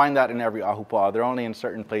 you don't find that in every ahupua. They're only in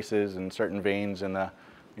certain places and certain veins in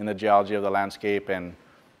the geology of the landscape. And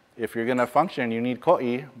if you're going to function, you need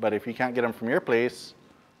ko'i, but if you can't get them from your place,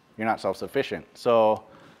 you're not self-sufficient. So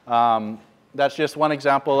that's just one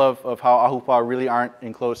example of how ahupua really aren't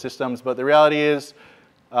enclosed systems. But the reality is,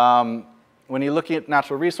 when you look at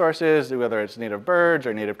natural resources, whether it's native birds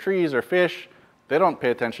or native trees or fish, they don't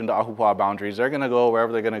pay attention to ahupua boundaries. They're going to go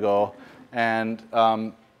wherever they're going to go. And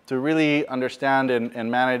to really understand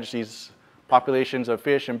and manage these populations of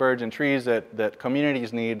fish and birds and trees that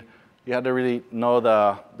communities need, you had to really know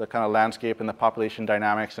the kind of landscape and the population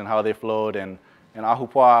dynamics and how they flowed. And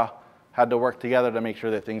ahupua had to work together to make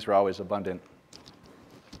sure that things were always abundant.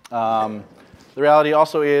 The reality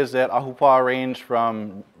also is that ahupua range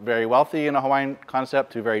from very wealthy in a Hawaiian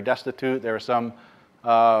concept to very destitute. There are some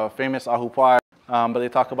famous ahupua but they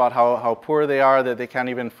talk about how poor they are, that they can't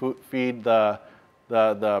even feed the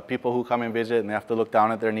people who come and visit, and they have to look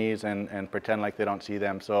down at their knees and pretend like they don't see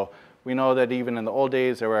them. So we know that even in the old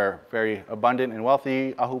days, there were very abundant and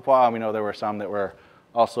wealthy ahupua, and we know there were some that were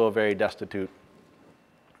also very destitute.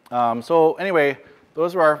 So anyway,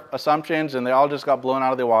 those were our assumptions, and they all just got blown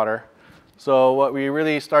out of the water. So what we're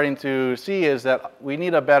really starting to see is that we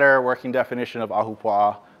need a better working definition of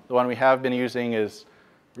ahupua. The one we have been using is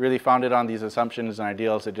really founded on these assumptions and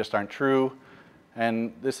ideals that just aren't true.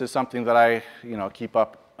 And this is something that I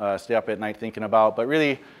stay up at night thinking about. But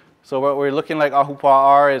really, so what we're looking like ahupua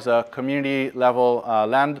are is a community level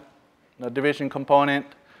land division component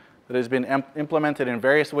that has been implemented in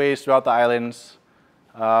various ways throughout the islands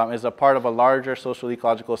as a part of a larger social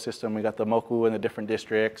ecological system. We got the moku in the different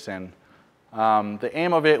districts, and the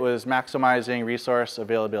aim of it was maximizing resource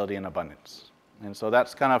availability and abundance. And so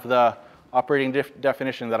that's kind of the operating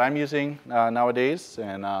definition that I'm using nowadays,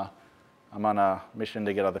 and I'm on a mission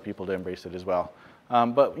to get other people to embrace it as well.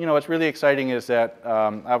 But what's really exciting is that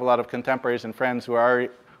I have a lot of contemporaries and friends who are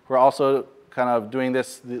also kind of doing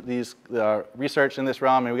these research in this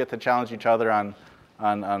realm, and we get to challenge each other on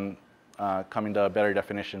coming to better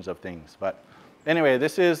definitions of things. But anyway,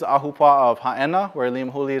 this is ahupua of Haena, where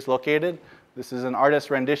Limahuli is located. This is an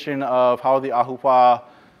artist's rendition of how the ahupua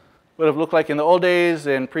would have looked like in the old days,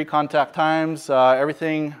 in pre-contact times. A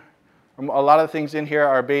lot of things in here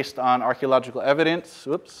are based on archaeological evidence.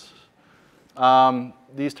 Whoops.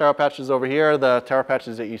 These taro patches over here, the taro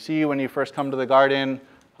patches that you see when you first come to the garden.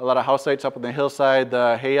 A lot of house sites up on the hillside.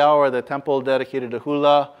 The heiau, or the temple dedicated to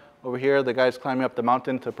hula. Over here, the guys climbing up the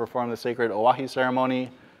mountain to perform the sacred oahi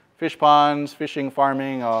ceremony. Fish ponds, fishing,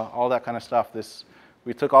 farming, all that kind of stuff.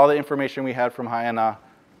 We took all the information we had from Haena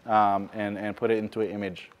and put it into an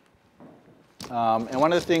image. And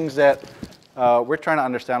one of the things that we're trying to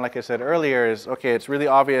understand, like I said earlier, is, okay, it's really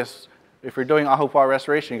obvious if you're doing ahupua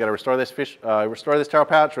restoration, you got to restore this taro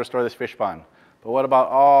patch, restore this fish pond. But what about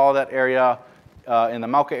all that area in the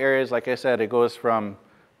Mauka areas? Like I said, it goes from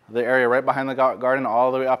the area right behind the garden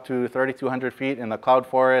all the way up to 3,200 feet in the cloud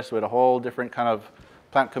forest with a whole different kind of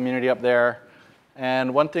plant community up there.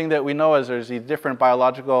 And one thing that we know is there's these different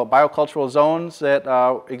biocultural zones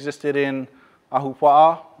that existed in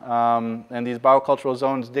ahupua, and these biocultural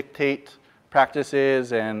zones dictate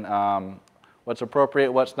practices and what's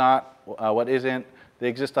appropriate, what's not, what isn't. They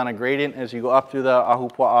exist on a gradient as you go up through the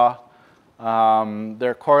ahupua.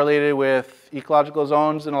 They're correlated with ecological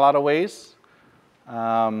zones in a lot of ways.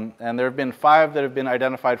 And there have been 5 that have been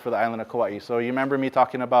identified for the island of Kauai. So you remember me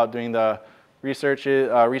talking about doing the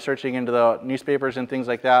researching into the newspapers and things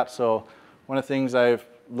like that. So one of the things I'm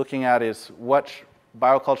looking at is what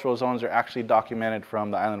biocultural zones are actually documented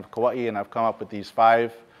from the island of Kauai, and I've come up with these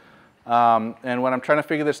 5. And when I'm trying to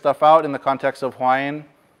figure this stuff out in the context of Hawaiian,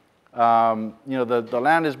 the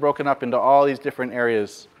land is broken up into all these different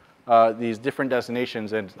areas, these different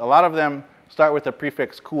designations, and a lot of them start with the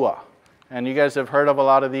prefix kua. And you guys have heard of a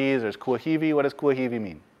lot of these. There's kuahivi. What does kuahivi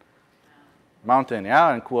mean? Mountain,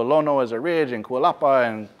 yeah, and kualono is a ridge, and kualapa,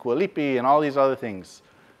 and kualipi, and all these other things.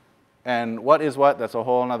 And what is what? That's a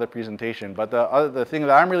whole other presentation. But the thing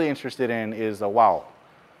that I'm really interested in is the wow.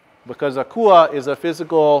 Because a kua is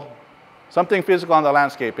something physical on the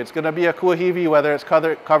landscape. It's going to be a kuahivi whether it's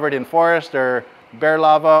covered in forest or bare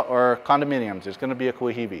lava or condominiums. It's going to be a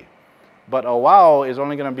kuahivi. But a wow is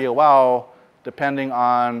only going to be a wow depending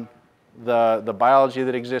on the biology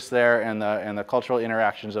that exists there and the cultural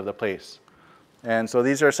interactions of the place. And so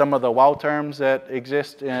these are some of the wow terms that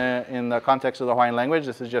exist in the context of the Hawaiian language.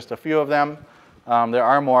 This is just a few of them. There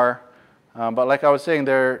are more. But like I was saying,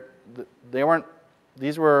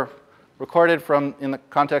 these were recorded in the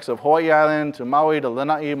context of Hawaii Island to Maui to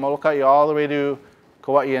Lanai, Molokai, all the way to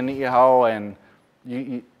Kauai and Niihau.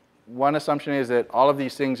 And one assumption is that all of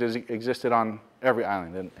these things existed on every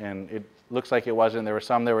island. And it looks like it wasn't. There were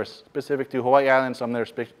some that were specific to Hawaii Island, some that were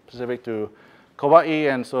specific to Kauai,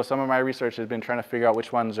 and so some of my research has been trying to figure out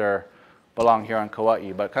which ones belong here on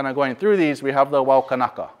Kauai. But kind of going through these, we have the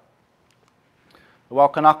Waukanaka. The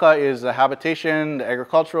Waukanaka is the habitation, the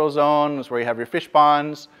agricultural zone. It's where you have your fish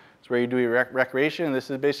ponds. It's where you do your recreation. This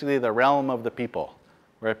is basically the realm of the people,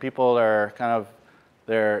 where people are kind of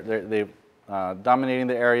they're dominating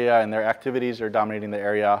the area, and their activities are dominating the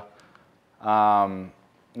area.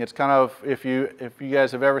 It's kind of, if you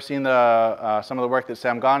guys have ever seen some of the work that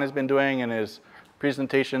Sam Gon has been doing in his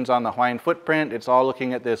presentations on the Hawaiian footprint, it's all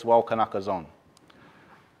looking at this Waukanaka zone.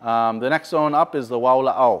 The next zone up is the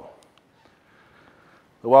Waula'au.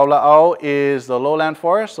 The Waula'au is the lowland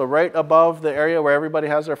forest, so right above the area where everybody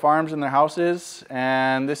has their farms and their houses,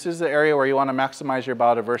 and this is the area where you want to maximize your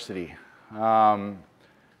biodiversity.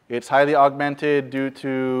 It's highly augmented due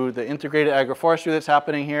to the integrated agroforestry that's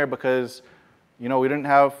happening here because, we didn't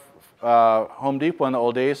have Home Depot in the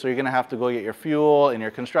old days, so you're going to have to go get your fuel and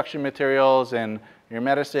your construction materials and your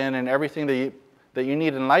medicine and everything that you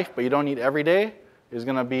need in life, but you don't need every day, is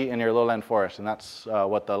going to be in your lowland forest, and that's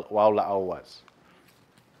what the Wao was.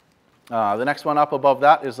 The next one up above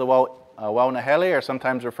that is the Wao-Nahele, or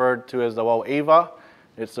sometimes referred to as the Wao-Ava.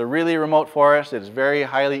 It's a really remote forest. It's very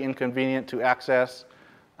highly inconvenient to access.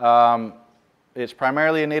 It's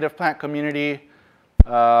primarily a native plant community,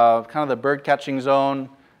 kind of the bird catching zone,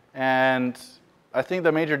 and I think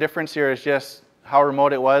the major difference here is just how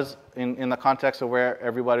remote it was in the context of where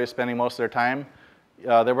everybody was spending most of their time.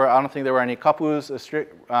 I don't think there were any kapus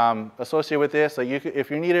associated with this. Like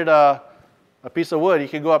if you needed a piece of wood, you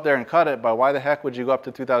could go up there and cut it, but why the heck would you go up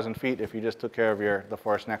to 2,000 feet if you just took care of the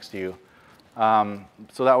forest next to you?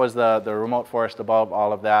 So that was the remote forest above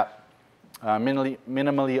all of that.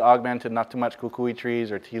 Minimally augmented, not too much kukui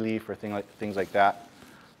trees or tea leaf or things like that.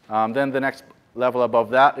 Then the next level above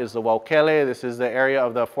that is the Waukele. This is the area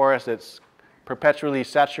of the forest that's perpetually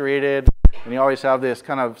saturated, and you always have this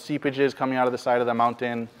kind of seepages coming out of the side of the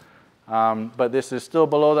mountain. But this is still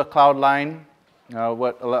below the cloud line,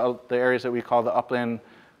 the areas that we call the upland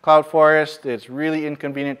cloud forest. It's really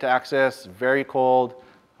inconvenient to access, very cold.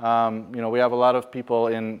 We have a lot of people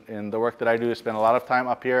in the work that I do spend a lot of time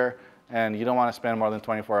up here, and you don't want to spend more than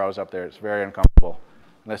 24 hours up there. It's very uncomfortable,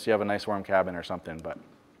 unless you have a nice warm cabin or something. But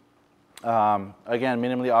again,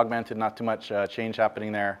 minimally augmented, not too much change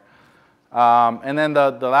happening there. And then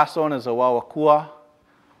the last zone is the Wawakua.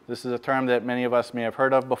 This is a term that many of us may have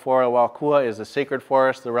heard of before. Wawakua is the sacred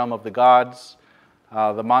forest, the realm of the gods,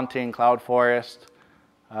 the montane cloud forest.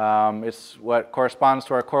 It's what corresponds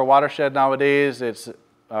to our core watershed nowadays. It's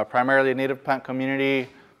primarily a native plant community.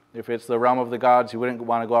 If it's the realm of the gods, you wouldn't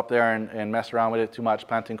want to go up there and mess around with it too much,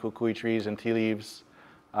 planting kukui trees and tea leaves.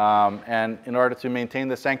 And in order to maintain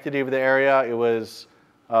the sanctity of the area, it was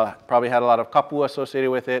probably had a lot of kapu associated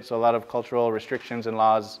with it, so a lot of cultural restrictions and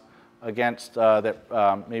laws against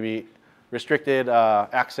that maybe restricted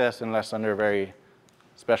access unless under very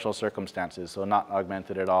special circumstances, so not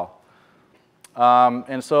augmented at all.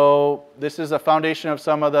 And so this is a foundation of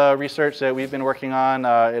some of the research that we've been working on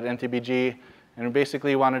at NTBG, and we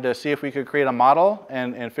basically wanted to see if we could create a model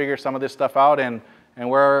and figure some of this stuff out and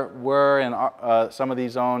where we're in some of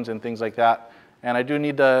these zones and things like that. And I do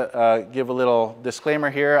need to give a little disclaimer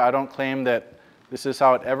here. I don't claim that this is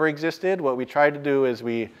how it ever existed. What we tried to do is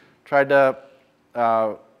we tried to,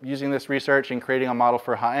 using this research and creating a model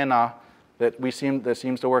for Haena that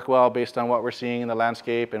seems to work well based on what we're seeing in the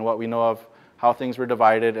landscape and what we know of how things were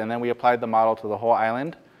divided. And then we applied the model to the whole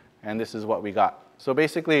island, and this is what we got. So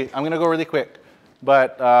basically, I'm going to go really quick,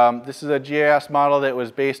 but this is a GIS model that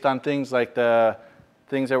was based on things like the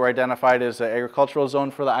things that were identified as the agricultural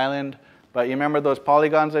zone for the island. But you remember those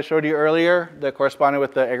polygons I showed you earlier that corresponded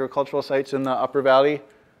with the agricultural sites in the upper valley?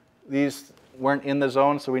 These weren't in the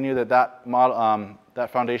zone, so we knew that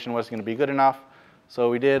that foundation wasn't going to be good enough. So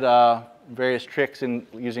we did various tricks in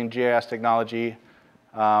using GIS technology,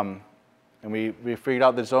 and we figured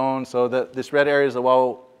out the zone. So this red area is the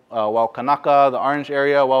Waukanaka, the orange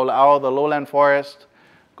area, Waula'au, the lowland forest.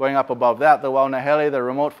 Going up above that, the Wau-Nahele, the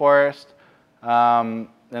remote forest. And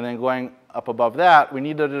then going up above that, we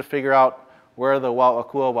needed to figure out where the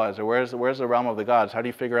Wauakua was, or where's the realm of the gods. How do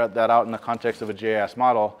you figure that out in the context of a GIS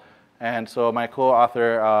model? And so my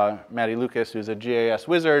co-author, Matty Lucas, who's a GIS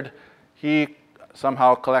wizard, he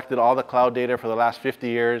somehow collected all the cloud data for the last 50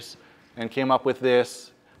 years and came up with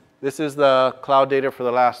this. This is the cloud data for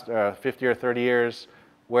the last 50 or 30 years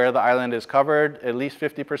where the island is covered at least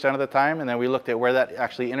 50% of the time. And then we looked at where that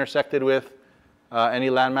actually intersected with any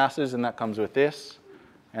land masses, and that comes with this.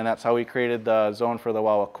 And that's how we created the zone for the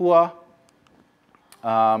Wawakua.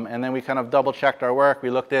 And then we kind of double-checked our work. We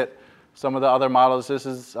looked at some of the other models. This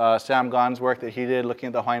is Sam Gaughan's work that he did looking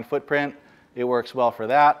at the Hawaiian footprint. It works well for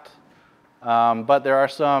that. But there are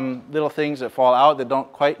some little things that fall out that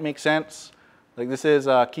don't quite make sense. Like this is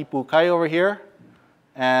Kipu Kai over here.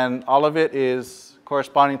 And all of it is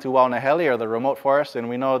corresponding to Wau-Nahele, or the remote forest. And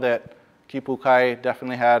we know that Kipu Kai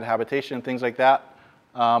definitely had habitation, things like that.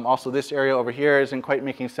 Also, this area over here isn't quite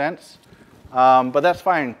making sense. But that's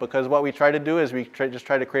fine, because what we try to do is we just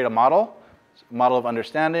try to create a model of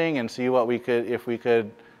understanding and see what we could, if we could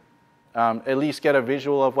at least get a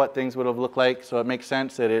visual of what things would have looked like, so it makes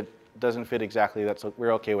sense that it doesn't fit exactly.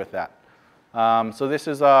 We're okay with that. So this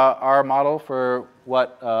is our model for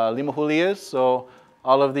what Limahuli is. So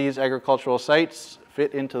all of these agricultural sites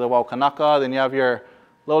fit into the Waukanaka. Then you have your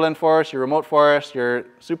lowland forest, your remote forest, your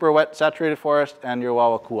super wet saturated forest, and your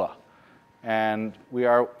Wawakua. And we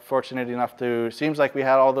are fortunate enough to, seems like we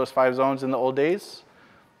had all those 5 zones in the old days.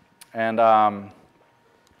 And let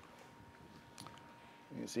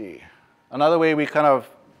me see. Another way we kind of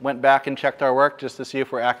went back and checked our work just to see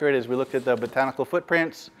if we're accurate is we looked at the botanical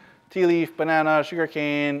footprints, tea leaf, banana,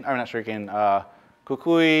 sugarcane, or not sugarcane,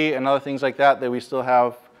 kukui, and other things like that we still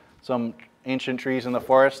have some ancient trees in the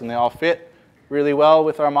forest, and they all fit really well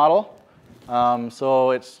with our model.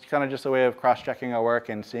 So it's kind of just a way of cross-checking our work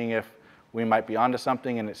and seeing if we might be onto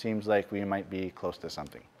something, and it seems like we might be close to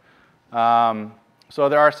something. So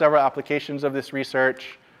there are several applications of this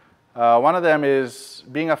research. One of them is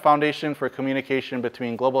being a foundation for communication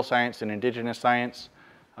between global science and indigenous science.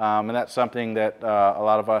 And that's something that a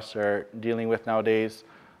lot of us are dealing with nowadays.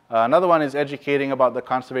 Another one is educating about the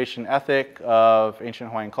conservation ethic of ancient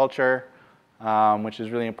Hawaiian culture, which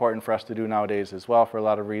is really important for us to do nowadays as well for a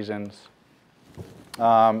lot of reasons.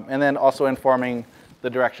 And then also informing the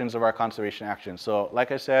directions of our conservation actions. So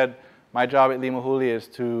like I said, my job at Limahuli is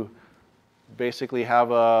to basically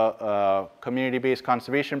have a community-based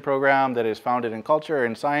conservation program that is founded in culture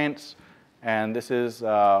and science. And this is,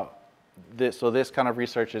 so this kind of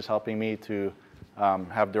research is helping me to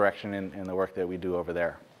have direction in the work that we do over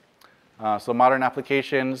there. So modern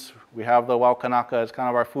applications, we have the Wau Kanaka as kind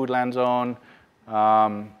of our foodland zone.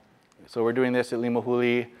 So we're doing this at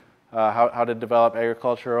Limahuli. How to develop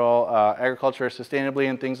agriculture sustainably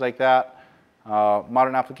and things like that.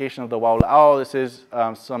 Modern application of the Wau. This is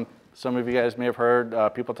some of you guys may have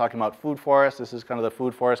heard people talking about food forest. This is kind of the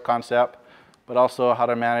food forest concept, but also how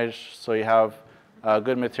to manage so you have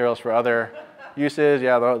good materials for other uses.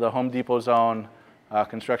 Yeah, the Home Depot zone,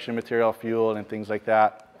 construction material, fuel, and things like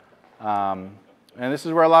that. And this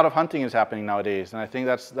is where a lot of hunting is happening nowadays. And I think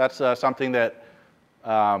that's something that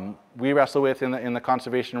we wrestle with in the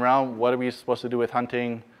conservation realm. What are we supposed to do with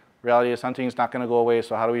hunting? Reality is hunting is not going to go away,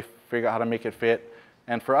 so how do we figure out how to make it fit?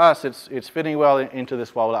 And for us, it's fitting well into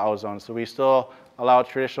this Wau'ola'au zone. So we still allow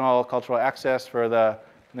traditional cultural access for the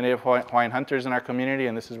native Hawaiian hunters in our community,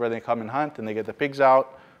 and this is where they come and hunt, and they get the pigs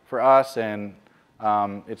out for us, and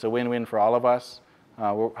it's a win-win for all of us.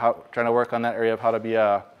 We're trying to work on that area of how to be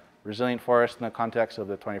a resilient forest in the context of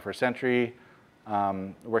the 21st century.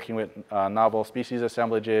 Working with novel species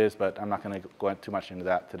assemblages, but I'm not going to go too much into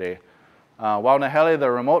that today. Waunahele, the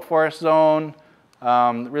remote forest zone,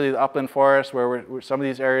 really the upland forest, where some of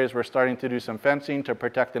these areas we're starting to do some fencing to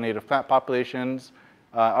protect the native plant populations.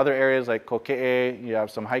 Other areas like Koke'e, you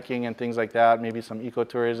have some hiking and things like that, maybe some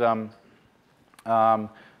ecotourism.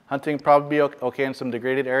 Hunting probably okay in some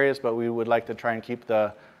degraded areas, but we would like to try and keep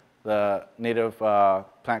the native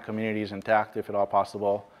plant communities intact if at all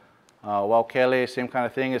possible. Waukele, same kind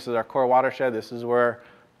of thing. This is our core watershed. This is where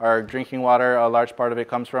our drinking water, a large part of it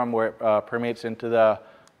comes from, where it permeates into the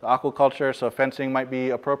aquaculture. So fencing might be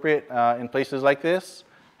appropriate in places like this.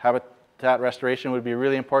 Habitat restoration would be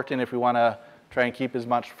really important if we want to try and keep as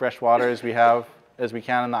much fresh water as we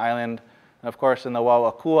can on the island. And of course, in the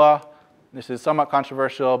Wauakua, this is somewhat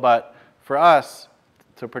controversial, but for us,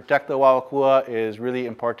 to protect the Wauakua is really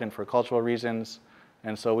important for cultural reasons.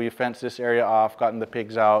 And so we fenced this area off, gotten the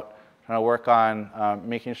pigs out, trying to work on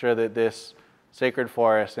making sure that this sacred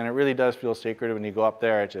forest, and it really does feel sacred when you go up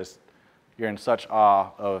there, you're in such awe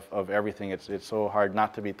of everything. It's so hard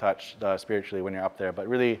not to be touched spiritually when you're up there, but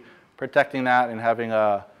really protecting that and having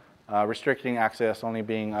restricting access only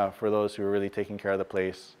being for those who are really taking care of the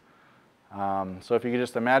place. So if you could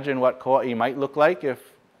just imagine what Kauai might look like if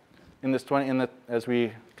as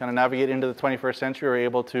we kind of navigate into the 21st century, we're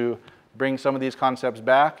able to bring some of these concepts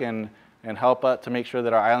back and help to make sure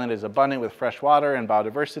that our island is abundant with fresh water and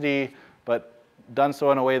biodiversity, but done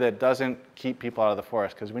so in a way that doesn't keep people out of the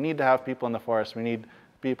forest, because we need to have people in the forest. We need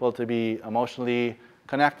people to be emotionally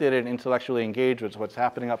connected and intellectually engaged with what's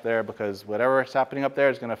happening up there, because whatever is happening up there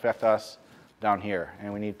is going to affect us down here,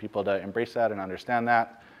 and we need people to embrace that and understand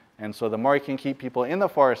that. And so the more you can keep people in the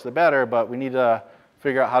forest, the better, but we need to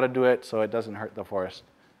figure out how to do it so it doesn't hurt the forest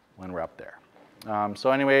when we're up there.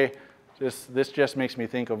 So anyway, this just makes me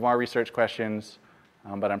think of more research questions,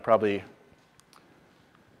 but I'm probably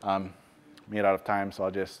made out of time, so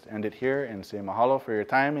I'll just end it here and say mahalo for your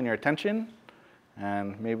time and your attention.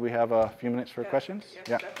 And maybe we have a few minutes for questions. Yes,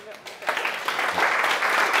 yeah. Definitely.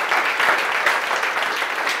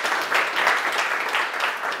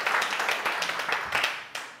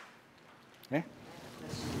 Okay.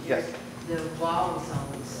 Yes. The wall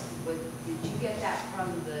zones, did you get that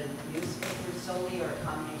from the newspaper solely, or a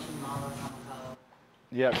combination model from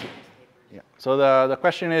Yeah. Yeah. So the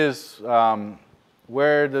question is,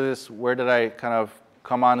 where did I kind of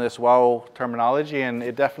come on this WOW terminology? And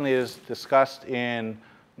it definitely is discussed in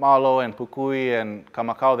Malo and Pukui and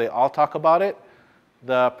Kamakau, they all talk about it.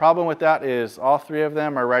 The problem with that is all three of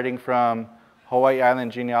them are writing from Hawaii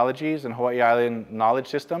Island genealogies and Hawaii Island knowledge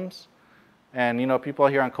systems. And people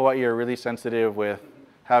here on Kauai are really sensitive with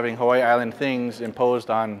having Hawaii Island things imposed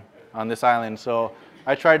on this island. So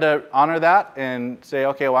I tried to honor that and say,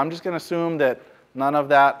 okay, well, I'm just going to assume that none of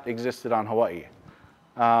that existed on Hawaii.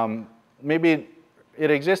 Maybe it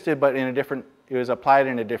existed, but it was applied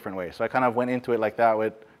in a different way. So I kind of went into it like that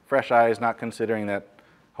with fresh eyes, not considering that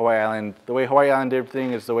Hawaii Island, the way Hawaii Island did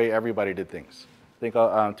things is the way everybody did things. I think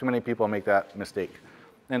too many people make that mistake.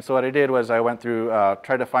 And so what I did was I went through,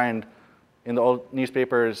 tried to find in the old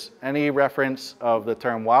newspapers any reference of the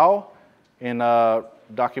term wow in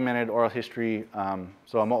documented oral history,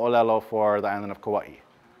 so a mo'olelo for the island of Kauai.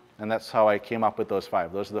 And that's how I came up with those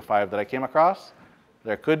 5. Those are the 5 that I came across.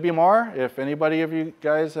 There could be more. If anybody of you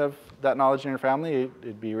guys have that knowledge in your family,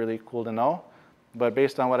 it'd be really cool to know. But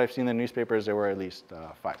based on what I've seen in the newspapers, there were at least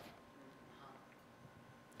 5.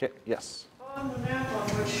 Okay, yes? On the map on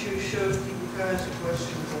which you showed you guys a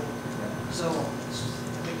questionable zones,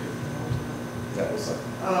 I think you're That was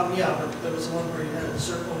yeah, but there was one where you had it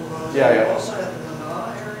circled. Yeah, yeah. You also had the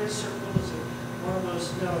Mana area circled. Is it one of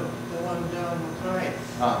those? No, the one down Makai,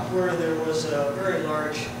 where there was a very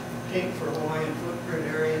large pink for Hawaiian footprint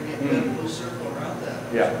area, and you had a blue circle around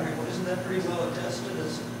that. Yeah. Isn't that pretty well attested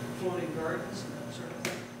as floating gardens and that sort of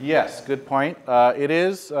thing? Yes, good point. It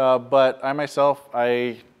is, but I myself,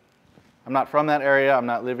 I'm not from that area. I'm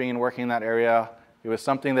not living and working in that area. It was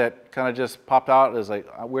something that kind of just popped out. It was like,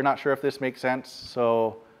 we're not sure if this makes sense.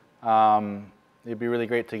 So it'd be really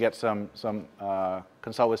great to get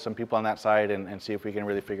consult with some people on that side and see if we can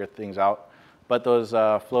really figure things out. But those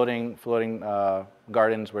floating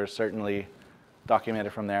gardens were certainly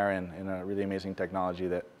documented from there and a really amazing technology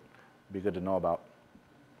that would be good to know about.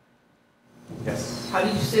 Yes? How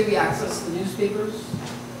did you say we access the newspapers?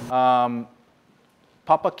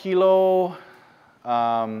 Papakilo,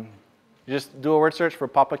 just do a word search for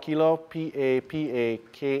Papakilo, P-A-P-A-K-I-L-O.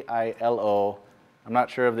 I'm not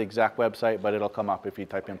sure of the exact website, but it'll come up if you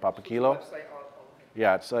type in Papakilo.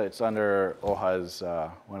 Yeah, it's under OHA's,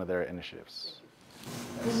 one of their initiatives.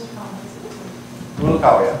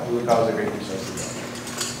 Ulukau, yeah. Ulukau is a great resource.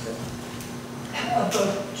 About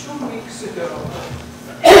 2 weeks ago,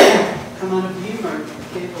 Kamana Beamer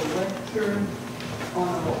gave a lecture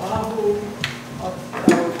on Oahu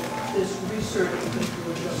about this research that we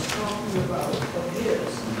were just talking about of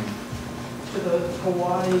his to the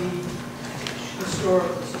Hawaii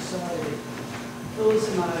Historical Society. Phyllis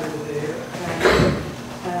and I were there,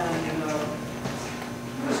 and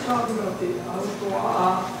he was talking about the ahupua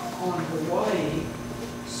on Hawaii.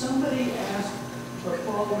 Somebody asked the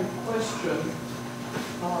following question.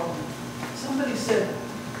 Somebody said,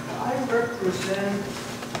 I represent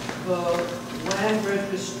the land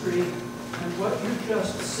registry, and what you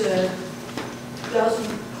just said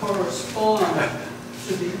doesn't correspond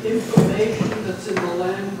to the information that's in the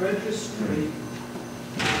land registry.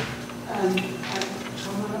 And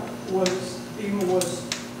Beamer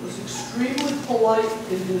was extremely polite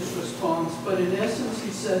in his response, but in essence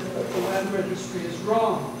he said that the land registry is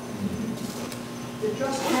wrong. It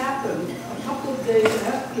just happened a couple of days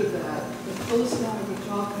after that Phyllis and I were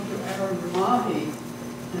talking to Aaron Mahi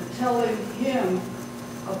and telling him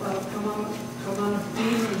about Kamana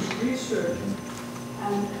Beamer's research,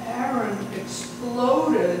 and Aaron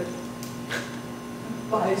exploded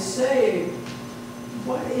by saying,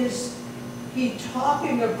 what is he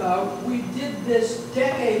talking about? We did this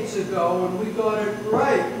decades ago and we got it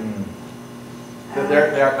right.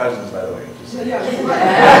 They are cousins, by the way. Yeah,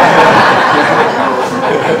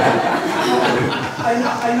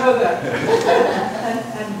 I know that.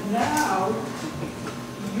 And now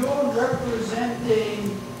you're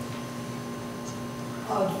representing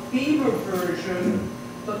a Beamer version,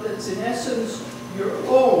 but that's in essence your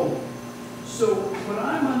own. So what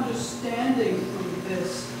I'm understanding from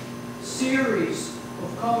this series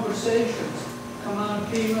of conversations,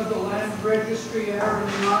 Kamana Beamer, the Land Registry, Aaron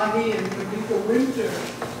Mahi, and Kawika Winter,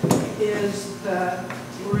 is that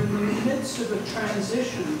we're in the midst of a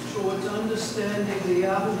transition towards understanding the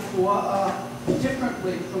ahupua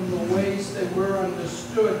differently from the ways they were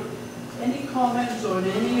understood. Any comments on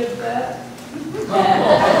any of that?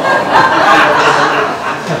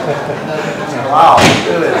 Wow,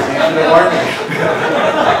 look at this. You should have warned me.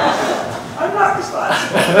 I'm not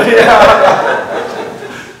responsible.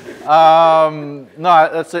 No,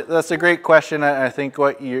 that's a great question. I think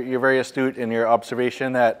you're very astute in your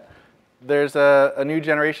observation that there's a new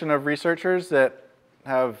generation of researchers that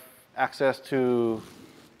have access to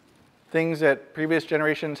things that previous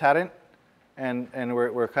generations hadn't. and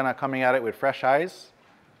we're kind of coming at it with fresh eyes.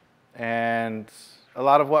 And a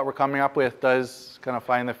lot of what we're coming up with does kind of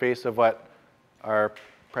fly in the face of what our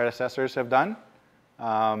predecessors have done.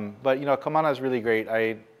 But you know, Kamana is really great.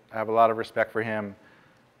 I have a lot of respect for him,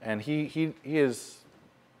 and he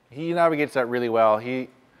navigates that really well. He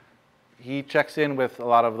checks in with a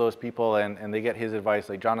lot of those people, and they get his advice.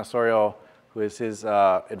 Like John Osorio, who is his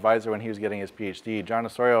advisor when he was getting his PhD. John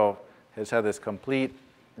Osorio has had this complete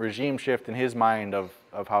regime shift in his mind of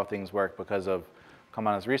how things work because of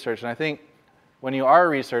Kamana's research. And I think when you are a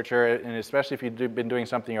researcher, and especially if you've been doing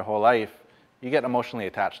something your whole life, you get emotionally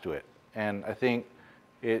attached to it. And I think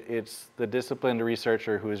it's the disciplined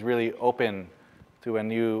researcher who is really open to when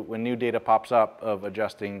new data pops up of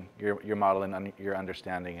adjusting your model and your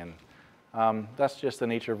understanding. And that's just the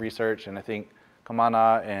nature of research. And I think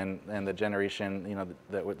Kamana and the generation, you know,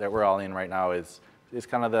 that we're all in right now is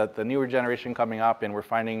kind of the newer generation coming up, and we're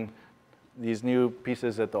finding these new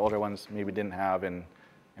pieces that the older ones maybe didn't have, and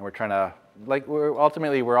we're trying to, like, we're all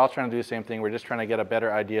trying to do the same thing. We're just trying to get a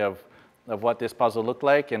better idea of what this puzzle looked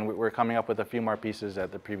like, and we're coming up with a few more pieces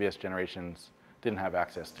that the previous generations didn't have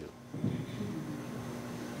access to.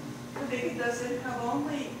 But does it have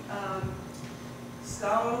only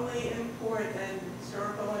scholarly import and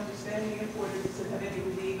historical understanding import, or does it have any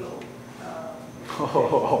legal?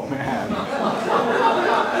 Oh man.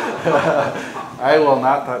 I will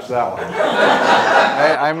not touch that one.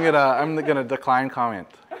 I'm gonna decline comment.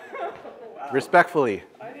 Wow. Respectfully.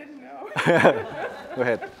 I didn't know. Go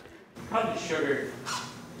ahead. How did sugar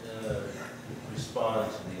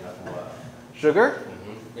respond to the ahupua? Sugar?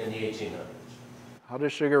 In the 1800s? How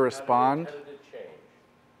does sugar respond? How did it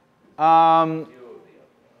change?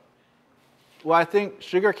 Well, I think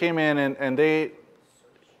sugar came in and they,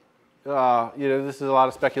 you know, this is a lot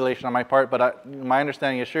of speculation on my part, but my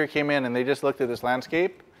understanding is sugar came in and they just looked at this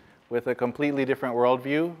landscape with a completely different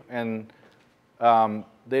worldview, and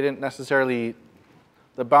they didn't necessarily,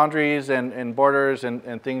 the boundaries and borders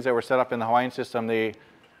and things that were set up in the Hawaiian system, they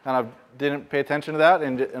kind of didn't pay attention to that,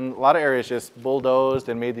 and in a lot of areas just bulldozed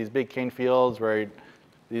and made these big cane fields where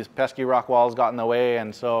these pesky rock walls got in the way,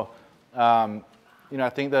 and so, you know, I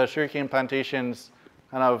think the sugarcane plantations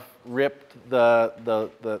kind of ripped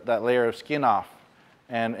that layer of skin off.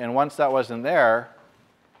 And once that wasn't there,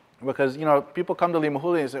 because, you know, people come to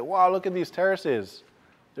Limahuli and say, wow, look at these terraces.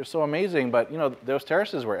 They're so amazing, but, you know, those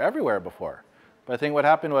terraces were everywhere before. But I think what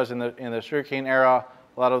happened was in the sugarcane era,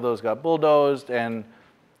 a lot of those got bulldozed, and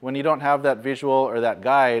when you don't have that visual or that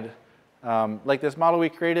guide, like this model we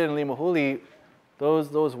created in Limahuli,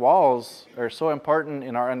 those walls are so important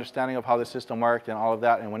in our understanding of how the system worked and all of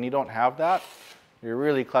that, and when you don't have that, you're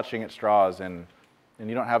really clutching at straws, and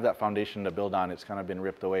you don't have that foundation to build on. It's kind of been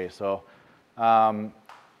ripped away. So I'm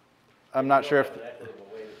not sure if... An equitable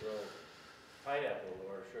way to grow pineapple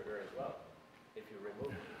or sugar as well, if you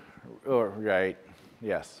remove it. Oh, right,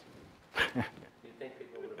 yes. You think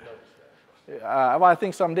people would have noticed that? Well, I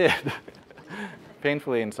think some did.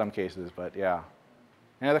 Painfully in some cases, but yeah.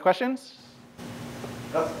 Any other questions?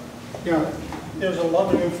 Yeah, there's a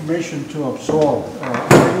lot of information to absorb.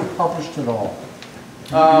 Have you published it all?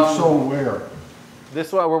 If so, where?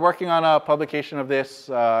 We're working on a publication of this.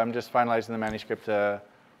 I'm just finalizing the manuscript,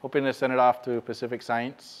 hoping to send it off to Pacific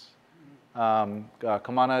Science.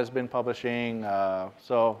 Kamana has been publishing,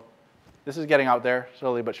 so this is getting out there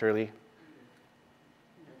slowly but surely.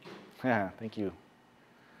 Yeah, thank you.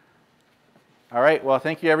 All right, well,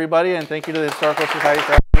 thank you everybody, and thank you to the Historical Society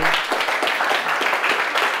for having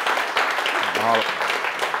me.